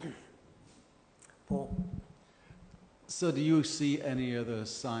 Paul. So do you see any other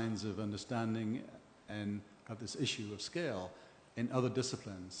signs of understanding and of this issue of scale in other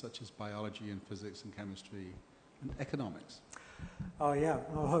disciplines, such as biology and physics and chemistry and economics? Oh, yeah.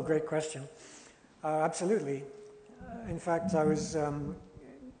 Oh, great question. Absolutely. In fact, I was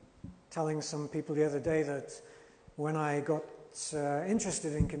telling some people the other day that when I got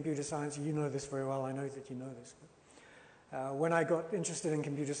interested in computer science, you know this very well, I know that you know this, but when I got interested in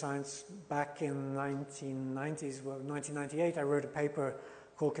computer science back in 1998, I wrote a paper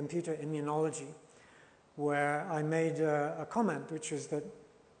called Computer Immunology, where I made a comment, which is that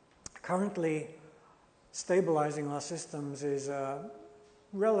currently stabilizing our systems is a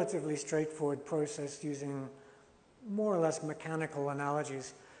relatively straightforward process using more or less mechanical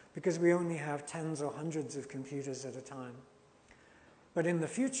analogies, because we only have tens or hundreds of computers at a time. But in the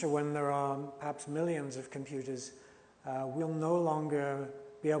future, when there are perhaps millions of computers, we'll no longer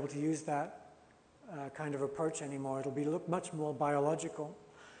be able to use that kind of approach anymore. It'll look much more biological.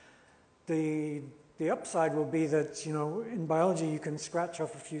 The upside will be that, in biology you can scratch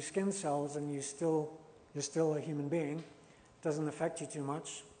off a few skin cells and you're still a human being. It doesn't affect you too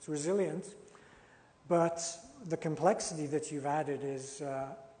much. It's resilient. But the complexity that you've added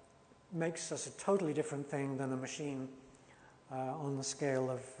makes us a totally different thing than a machine on the scale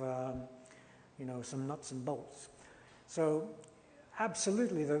of some nuts and bolts. So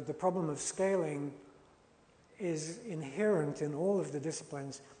absolutely, the problem of scaling is inherent in all of the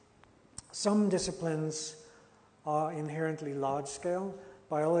disciplines. Some disciplines are inherently large scale.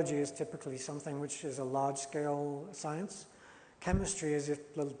 Biology is typically something which is a large scale science. Chemistry is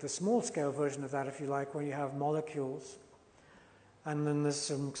the small scale version of that, if you like, where you have molecules. And then there's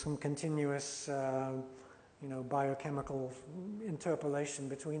some continuous biochemical interpolation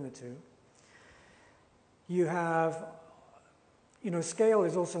between the two. You have, scale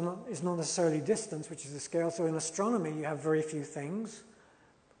is not necessarily distance, which is the scale. So in astronomy, you have very few things,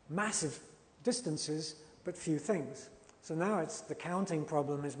 massive distances, but few things. So now the counting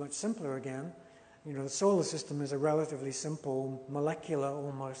problem is much simpler again. The solar system is a relatively simple, molecular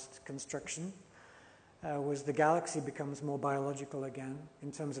almost construction, whereas the galaxy becomes more biological again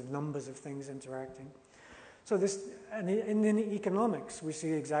in terms of numbers of things interacting. So and in economics, we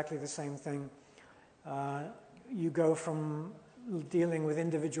see exactly the same thing. You go from dealing with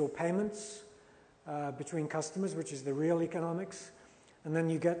individual payments between customers, which is the real economics, and then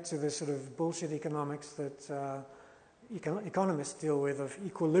you get to the sort of bullshit economics that economists deal with, of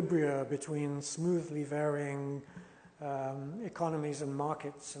equilibria between smoothly varying economies and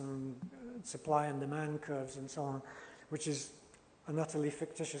markets and supply and demand curves and so on, which is an utterly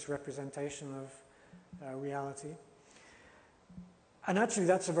fictitious representation of reality. And actually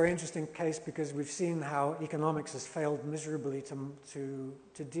that's a very interesting case, because we've seen how economics has failed miserably to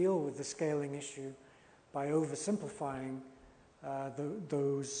deal with the scaling issue by oversimplifying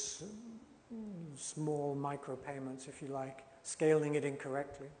those small micropayments, if you like, scaling it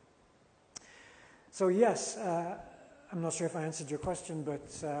incorrectly. So yes, I'm not sure if I answered your question,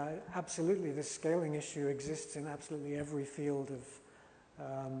 but absolutely this scaling issue exists in absolutely every field of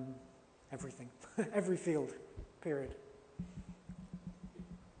everything, every field, period.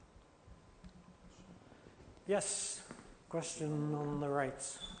 Yes, question on the right.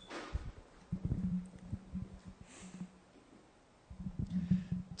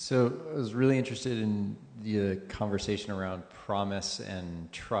 So I was really interested in the conversation around promise and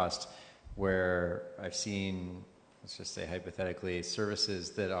trust, where I've seen, let's just say hypothetically, services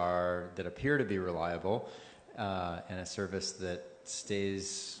that appear to be reliable, and a service that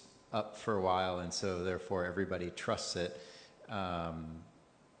stays up for a while, and so therefore everybody trusts it,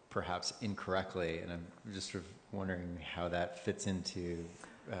 perhaps incorrectly. And I'm just sort of wondering how that fits into.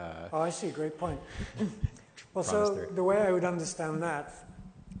 Oh, I see. Great point. Well, so the way I would understand that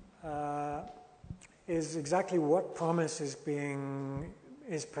is exactly what promise is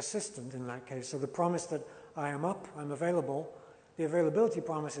persistent in that case. So the promise that I am up, I'm available, the availability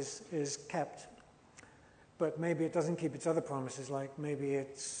promise is kept, but maybe it doesn't keep its other promises, like maybe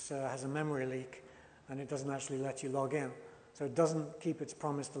it has a memory leak and it doesn't actually let you log in. So it doesn't keep its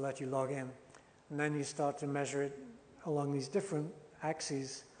promise to let you log in. And then you start to measure it along these different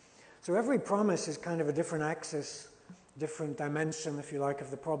axes. So every promise is kind of a different axis, different dimension, if you like,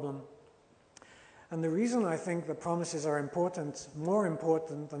 of the problem. And the reason I think that promises are important, more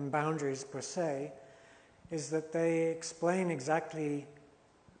important than boundaries per se, is that they explain exactly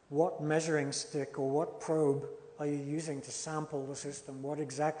what measuring stick or what probe are you using to sample the system. What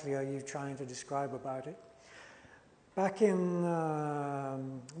exactly are you trying to describe about it? Back in,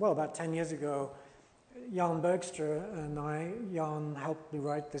 about 10 years ago, Jan Bergstra and Jan helped me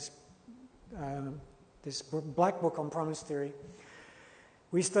write this black book on promise theory.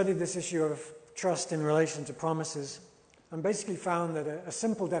 We studied this issue of trust in relation to promises and basically found that a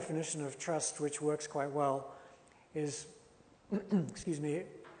simple definition of trust, which works quite well, is, that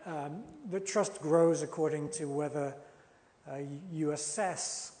trust grows according to whether you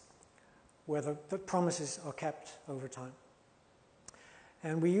assess whether the promises are kept over time.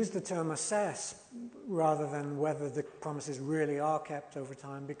 And we use the term assess rather than whether the promises really are kept over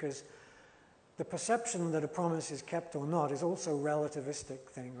time, because the perception that a promise is kept or not is also a relativistic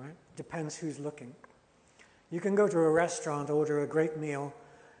thing, right? Depends who's looking. You can go to a restaurant, order a great meal,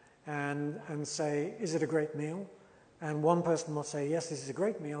 and say, is it a great meal? And one person will say, yes, this is a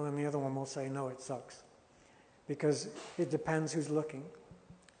great meal, and the other one will say, no, it sucks. Because it depends who's looking,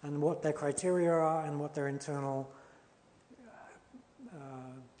 and what their criteria are, and what their internal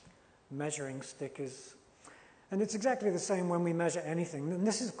measuring stick is. And it's exactly the same when we measure anything. And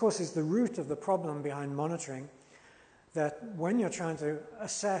this, of course, is the root of the problem behind monitoring, that when you're trying to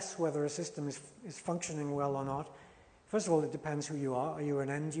assess whether a system is functioning well or not, first of all, it depends who you are. Are you an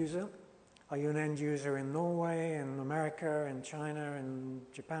end user? Are you an end user in Norway, in America, in China, in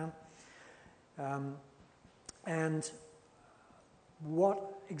Japan? And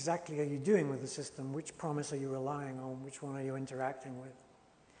what exactly are you doing with the system? Which promise are you relying on? Which one are you interacting with?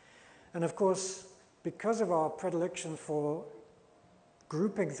 And of course, because of our predilection for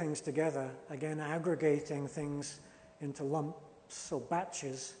grouping things together, again, aggregating things into lumps or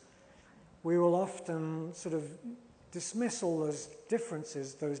batches, we will often sort of dismiss all those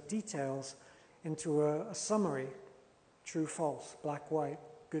differences, those details, into a summary, true, false, black, white,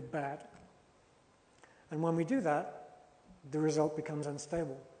 good, bad. And when we do that, the result becomes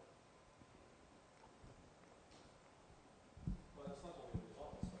unstable. Well, that's not only the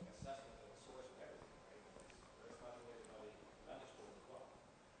result, it's like assessment of the source of everything, right? That's not only about a vantage point as well,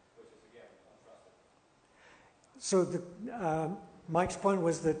 which is, again, untrusted. So Mike's point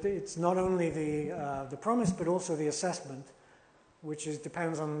was that it's not only the promise, but also the assessment, which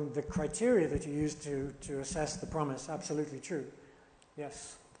depends on the criteria that you use to assess the promise. Absolutely true.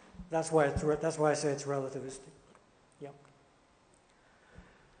 Yes. That's why I say it's relativistic. Yeah.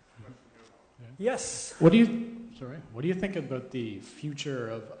 Yes. What do you think about the future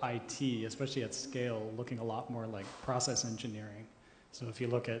of IT, especially at scale, looking a lot more like process engineering? So if you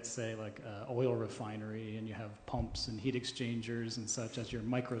look at, say, like oil refinery, and you have pumps and heat exchangers and such as your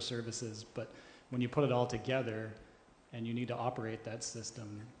microservices, but when you put it all together and you need to operate that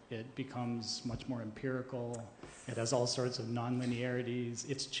system, it becomes much more empirical. It has all sorts of non-linearities.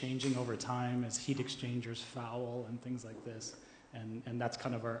 It's changing over time as heat exchangers foul and things like this. And that's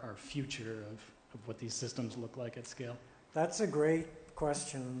kind of our future of what these systems look like at scale. That's a great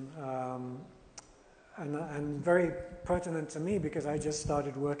question. And very pertinent to me, because I just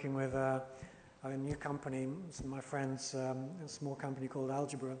started working with a new company, some of my friends, a small company called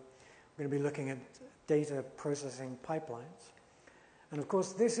Algebra. We're going to be looking at data processing pipelines. And of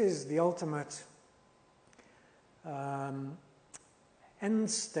course, this is the ultimate end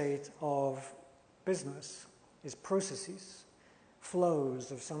state of business is processes,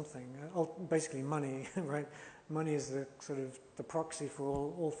 flows of something, basically money, right? Money is the sort of the proxy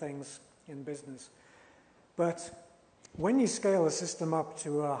for all things in business. But when you scale a system up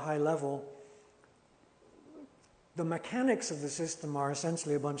to a high level, the mechanics of the system are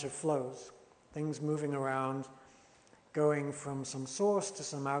essentially a bunch of flows, things moving around, going from some source to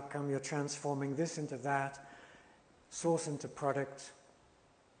some outcome. You're transforming this into that, source into product,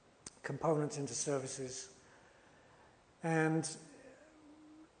 components into services. And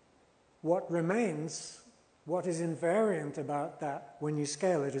what remains, what is invariant about that when you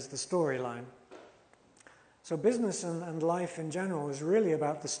scale it, is the storyline. So business and life in general is really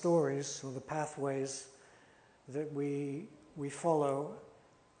about the stories or the pathways that we follow,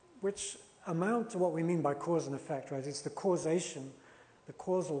 which amount to what we mean by cause and effect, right? It's the causation, the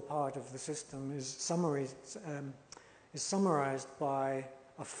causal part of the system is summarized by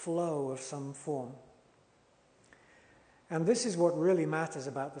a flow of some form. And this is what really matters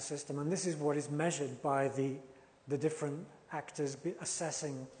about the system, and this is what is measured by the different actors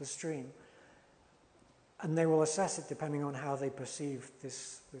assessing the stream. And they will assess it depending on how they perceive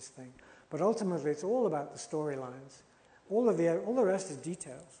this thing. But ultimately, it's all about the storylines. All the rest is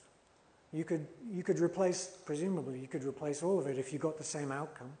details. You could replace, presumably, you could replace all of it if you got the same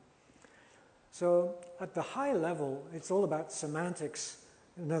outcome. So at the high level, it's all about semantics.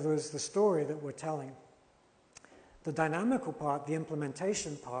 In other words, the story that we're telling. The dynamical part, the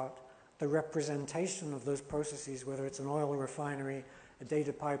implementation part, the representation of those processes, whether it's an oil refinery, a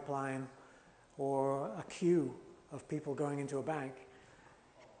data pipeline, or a queue of people going into a bank,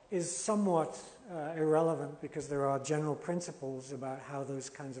 is somewhat irrelevant because there are general principles about how those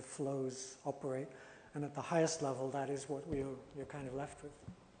kinds of flows operate. And at the highest level, that is what you're kind of left with.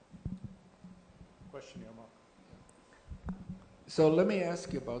 Question here, Mark. So let me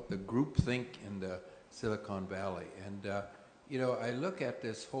ask you about the groupthink in the Silicon Valley. And, I look at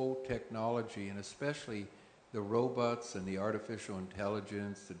this whole technology, and especially the robots and the artificial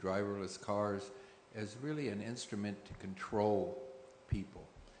intelligence, the driverless cars, as really an instrument to control people.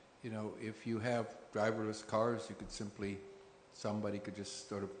 If you have driverless cars, somebody could just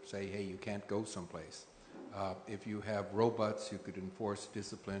sort of say, hey, you can't go someplace. If you have robots, you could enforce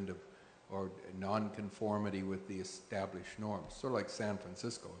discipline or non-conformity with the established norms. Sort of like San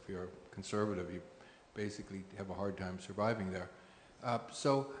Francisco. If you're a conservative, you basically have a hard time surviving there.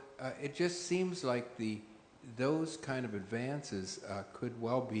 So it just seems like those kind of advances could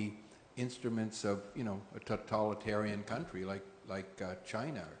well be instruments of, a totalitarian country like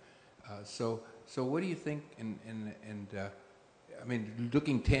China. So what do you think,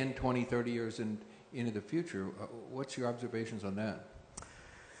 looking 10, 20, 30 years into the future, what's your observations on that?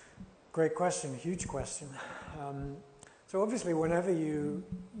 Great question, huge question. So obviously whenever you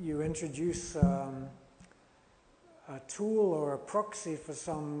introduce a tool or a proxy for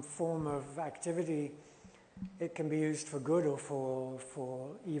some form of activity, it can be used for good or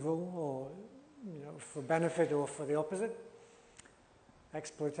for evil, or for benefit or for the opposite.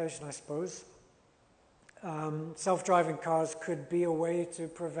 Exploitation, I suppose. Self-driving cars could be a way to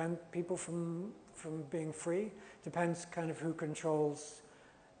prevent people from being free. Depends kind of who controls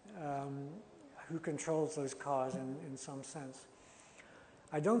those cars in some sense.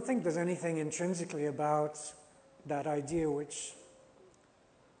 I don't think there's anything intrinsically about that idea which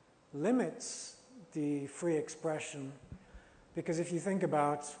limits the free expression, because if you think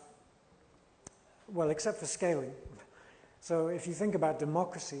about, well, except for scaling. So if you think about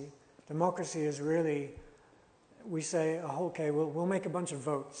democracy is really, we say, okay, we'll make a bunch of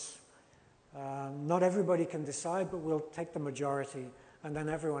votes. Not everybody can decide, but we'll take the majority, and then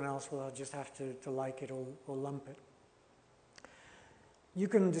everyone else will just have to like it or lump it. You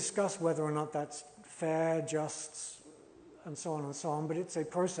can discuss whether or not that's fair, just, and so on, but it's a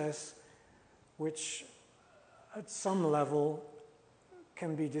process which at some level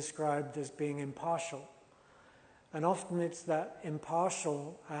can be described as being impartial. And often it's that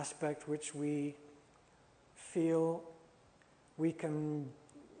impartial aspect which we feel we can,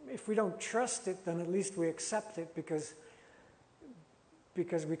 if we don't trust it, then at least we accept it because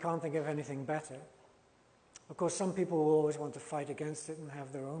we can't think of anything better. Of course, some people will always want to fight against it and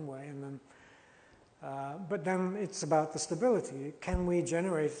have their own way, and then, but then it's about the stability. Can we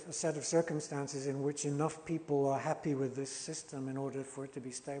generate a set of circumstances in which enough people are happy with this system in order for it to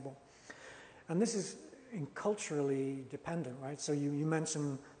be stable? And this is culturally dependent, right? So you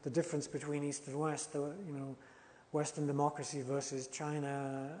mentioned the difference between East and West, Western democracy versus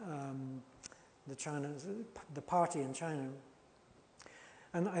China, the party in China.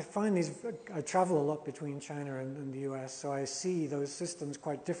 And I find I travel a lot between China and the US, so I see those systems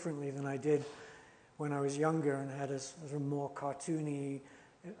quite differently than I did when I was younger and had a sort of more cartoony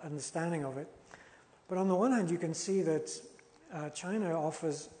understanding of it. But on the one hand, you can see that China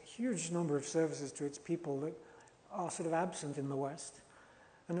offers a huge number of services to its people that are sort of absent in the West.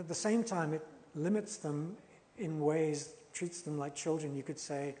 And at the same time, it limits them in ways, treats them like children, you could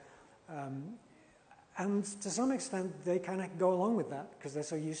say. And to some extent, they kind of go along with that because they're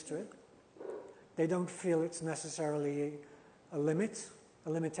so used to it. They don't feel it's necessarily a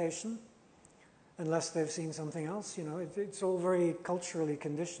limitation, unless they've seen something else. You know, it's all very culturally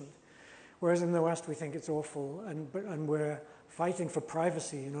conditioned. Whereas in the West, we think it's awful, and we're fighting for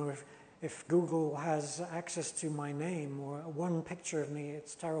privacy. You know, if Google has access to my name or one picture of me,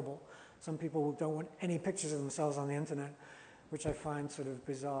 it's terrible. Some people don't want any pictures of themselves on the internet, which I find sort of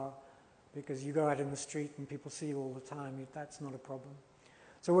bizarre, because you go out in the street and people see you all the time. That's not a problem.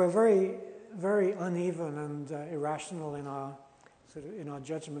 So we're very, very uneven and irrational in our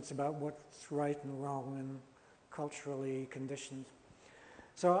judgments about what's right and wrong, and culturally conditioned.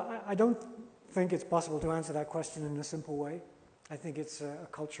 So I don't think it's possible to answer that question in a simple way. I think it's a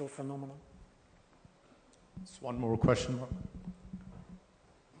cultural phenomenon. Just one more question.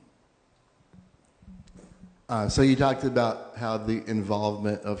 So you talked about how the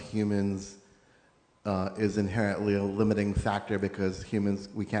involvement of humans is inherently a limiting factor because humans,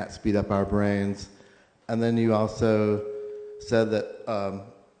 we can't speed up our brains. And then you also said that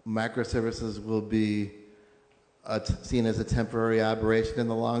microservices will be seen as a temporary aberration in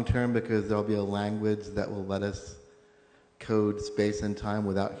the long term because there'll be a language that will let us code space and time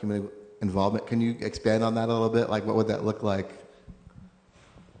without human involvement. Can you expand on that a little bit? Like, what would that look like?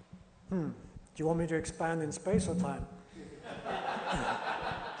 Do you want me to expand in space or time?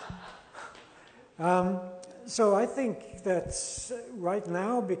 So I think that right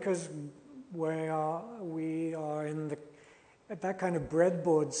now, because we are at that kind of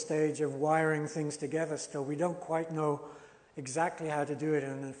breadboard stage of wiring things together still, we don't quite know exactly how to do it in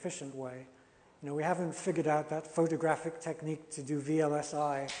an efficient way. You know, we haven't figured out that photographic technique to do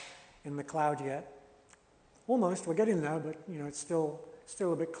VLSI in the cloud yet. Almost, we're getting there, but you know, it's still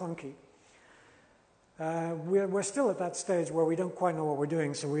a bit clunky. We're still at that stage where we don't quite know what we're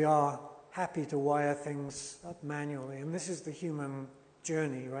doing, so we are happy to wire things up manually. And this is the human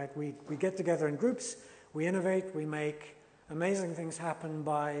journey, right? We get together in groups, we innovate, we make amazing things happen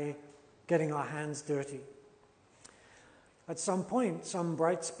by getting our hands dirty. At some point, some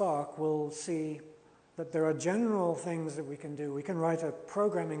bright spark will see that there are general things that we can do. We can write a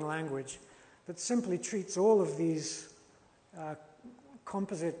programming language that simply treats all of these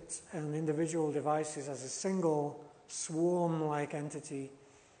composite and individual devices as a single swarm-like entity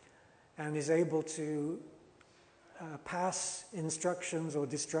and is able to pass instructions or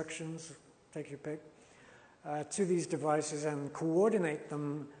destructions, take your pick, to these devices and coordinate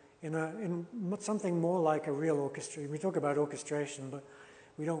them in something more like a real orchestra. We talk about orchestration, but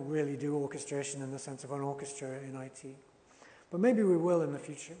we don't really do orchestration in the sense of an orchestra in IT. But maybe we will in the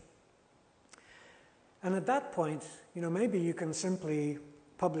future. And at that point, you know, maybe you can simply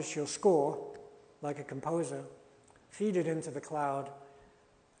publish your score like a composer, feed it into the cloud,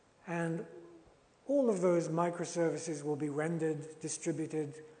 and all of those microservices will be rendered,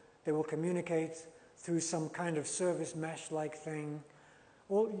 distributed. They will communicate through some kind of service mesh-like thing.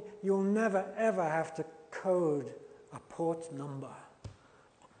 Or you'll never, ever have to code a port number.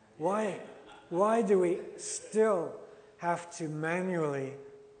 Why do we still have to manually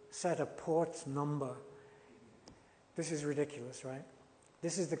set a port number? This is ridiculous, right?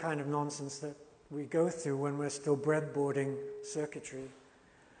 This is the kind of nonsense that we go through when we're still breadboarding circuitry.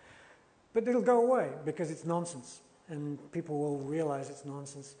 But it'll go away because it's nonsense, and people will realize it's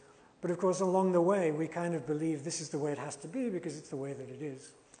nonsense. But of course, along the way, we kind of believe this is the way it has to be because it's the way that it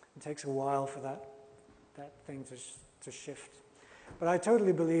is. It takes a while for that thing to shift. But I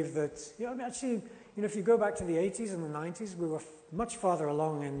totally believe that, actually, if you go back to the 80s and the 90s, we were much farther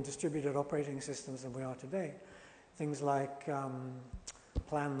along in distributed operating systems than we are today. Things like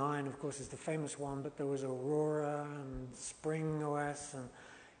Plan 9, of course, is the famous one, but there was Aurora and Spring OS and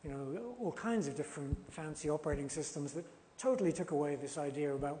all kinds of different fancy operating systems that totally took away this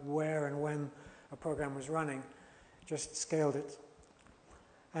idea about where and when a program was running, just scaled it.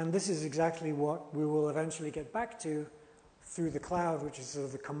 And this is exactly what we will eventually get back to through the cloud, which is sort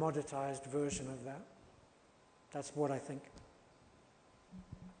of the commoditized version of that. That's what I think.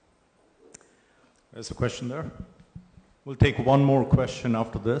 There's a question there. We'll take one more question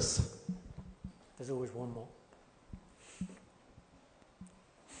after this. There's always one more.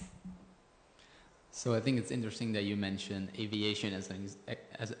 So I think it's interesting that you mentioned aviation as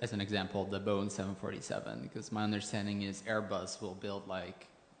an example, the Boeing 747, because my understanding is Airbus will build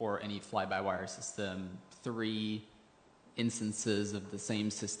or any fly-by-wire system, 3 instances of the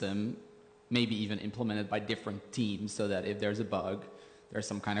same system, maybe even implemented by different teams, so that if there's a bug, there's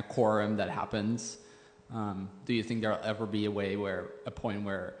some kind of quorum that happens. Do you think there'll ever be a point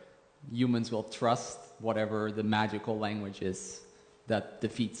where humans will trust whatever the magical language is that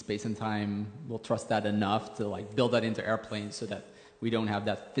defeats space and time, will trust that enough to build that into airplanes so that we don't have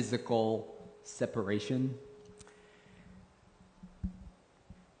that physical separation?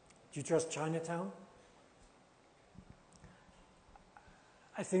 Do you trust Chinatown?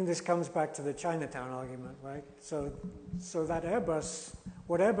 I think this comes back to the Chinatown argument, right? So that Airbus,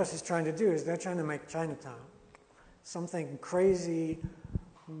 what Airbus is trying to do is they're trying to make Chinatown something crazy,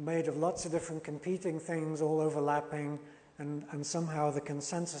 made of lots of different competing things all overlapping, and somehow the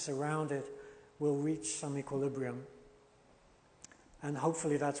consensus around it will reach some equilibrium. And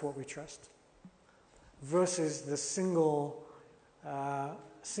hopefully that's what we trust. Versus the single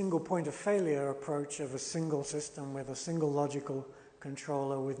point of failure approach of a single system with a single logical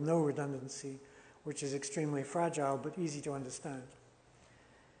controller with no redundancy, which is extremely fragile but easy to understand,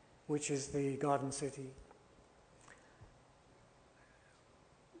 which is the Garden City.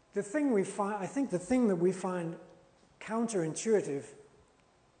 I think the thing that we find counterintuitive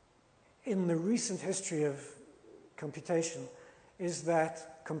in the recent history of computation is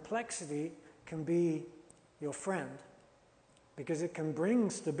that complexity can be your friend, because it can bring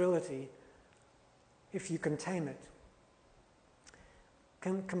stability if you can tame it.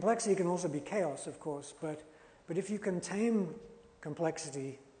 Complexity can also be chaos, of course, but if you can tame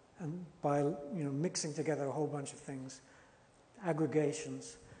complexity and by mixing together a whole bunch of things,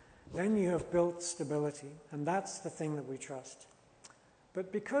 aggregations, then you have built stability, and that's the thing that we trust.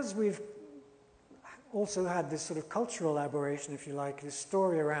 But because we've also had this sort of cultural aberration, if you like, this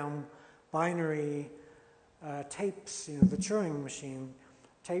story around binary tapes, the Turing machine,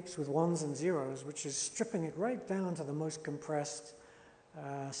 tapes with ones and zeros, which is stripping it right down to the most compressed,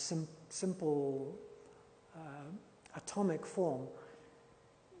 simple atomic form,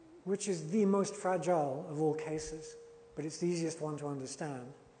 which is the most fragile of all cases, but it's the easiest one to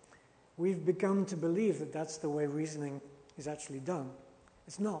understand. We've begun to believe that that's the way reasoning is actually done.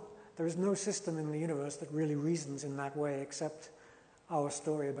 It's not. There is no system in the universe that really reasons in that way except our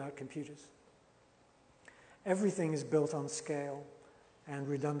story about computers. Everything is built on scale and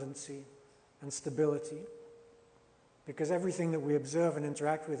redundancy and stability, because everything that we observe and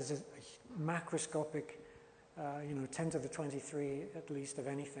interact with is a macroscopic, 10 to the 23 at least of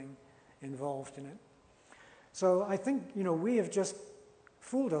anything involved in it. So I think, we have just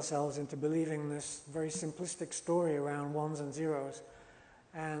fooled ourselves into believing this very simplistic story around ones and zeros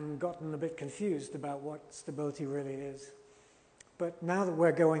and gotten a bit confused about what stability really is. But now that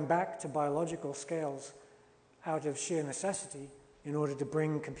we're going back to biological scales out of sheer necessity in order to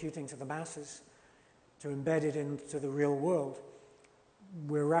bring computing to the masses, to embed it into the real world,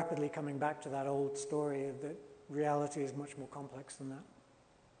 we're rapidly coming back to that old story that reality is much more complex than that.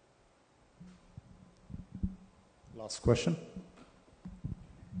 Last question.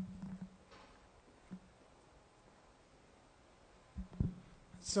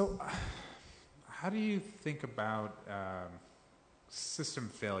 So, how do you think about system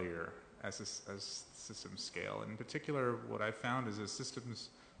failure as systems scale? In particular, what I found is as systems,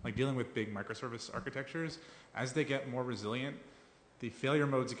 like dealing with big microservice architectures, as they get more resilient, the failure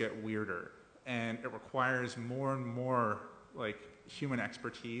modes get weirder, and it requires more and more human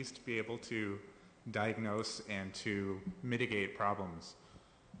expertise to be able to diagnose and to mitigate problems.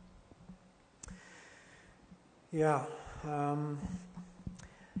 Yeah.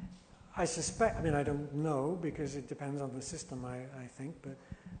 I suspect, I don't know because it depends on the system, I think,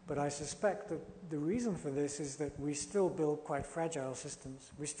 but I suspect that the reason for this is that we still build quite fragile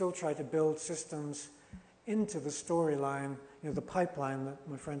systems. We still try to build systems into the storyline, the pipeline that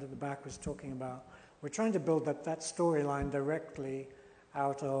my friend at the back was talking about. We're trying to build that storyline directly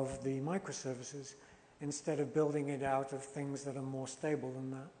out of the microservices instead of building it out of things that are more stable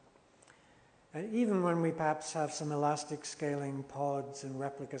than that. And even when we perhaps have some elastic scaling pods and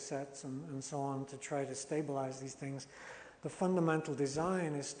replica sets and so on to try to stabilize these things, the fundamental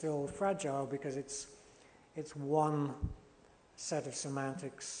design is still fragile because it's one set of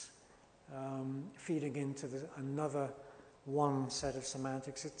semantics feeding into another one set of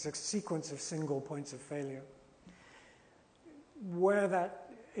semantics. It's a sequence of single points of failure. Where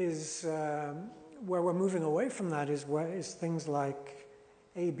that is, where we're moving away from that is things like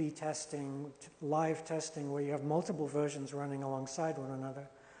A/B testing, live testing, where you have multiple versions running alongside one another,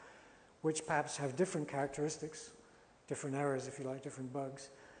 which perhaps have different characteristics, different errors, if you like, different bugs,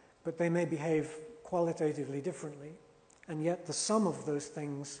 but they may behave qualitatively differently, and yet the sum of those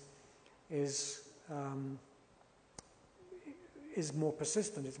things is more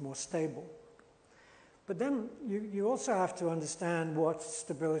persistent, it's more stable. But then you also have to understand what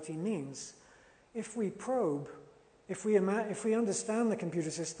stability means. If we probe, if we understand the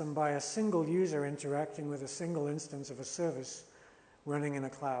computer system by a single user interacting with a single instance of a service running in a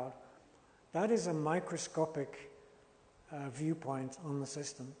cloud, that is a microscopic viewpoint on the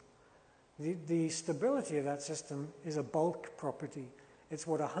system. The stability of that system is a bulk property. It's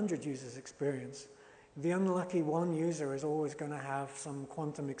what 100 users experience. The unlucky one user is always going to have some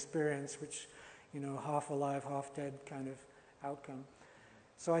quantum experience, which, half alive, half dead kind of outcome.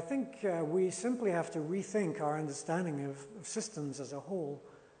 So I think we simply have to rethink our understanding of systems as a whole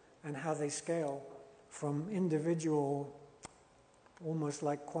and how they scale from individual, almost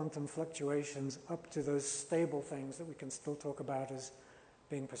like quantum fluctuations, up to those stable things that we can still talk about as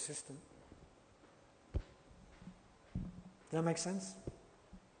being persistent. Does that make sense?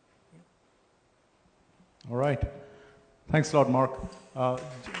 All right. Thanks a lot, Mark.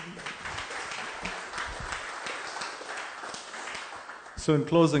 So in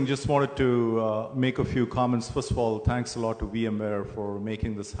closing, just wanted to make a few comments. First of all, thanks a lot to VMware for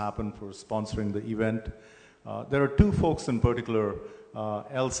making this happen, for sponsoring the event. There are two folks in particular,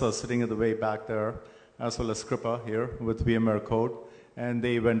 Elsa sitting at the way back there, as well as Kripa here with VMware Code, and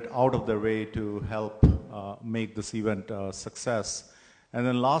they went out of their way to help make this event a success. And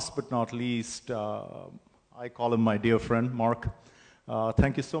then last but not least, I call him my dear friend, Mark.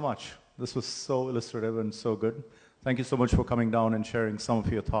 Thank you so much. This was so illustrative and so good. Thank you so much for coming down and sharing some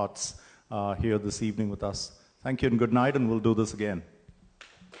of your thoughts here this evening with us. Thank you and good night, and we'll do this again.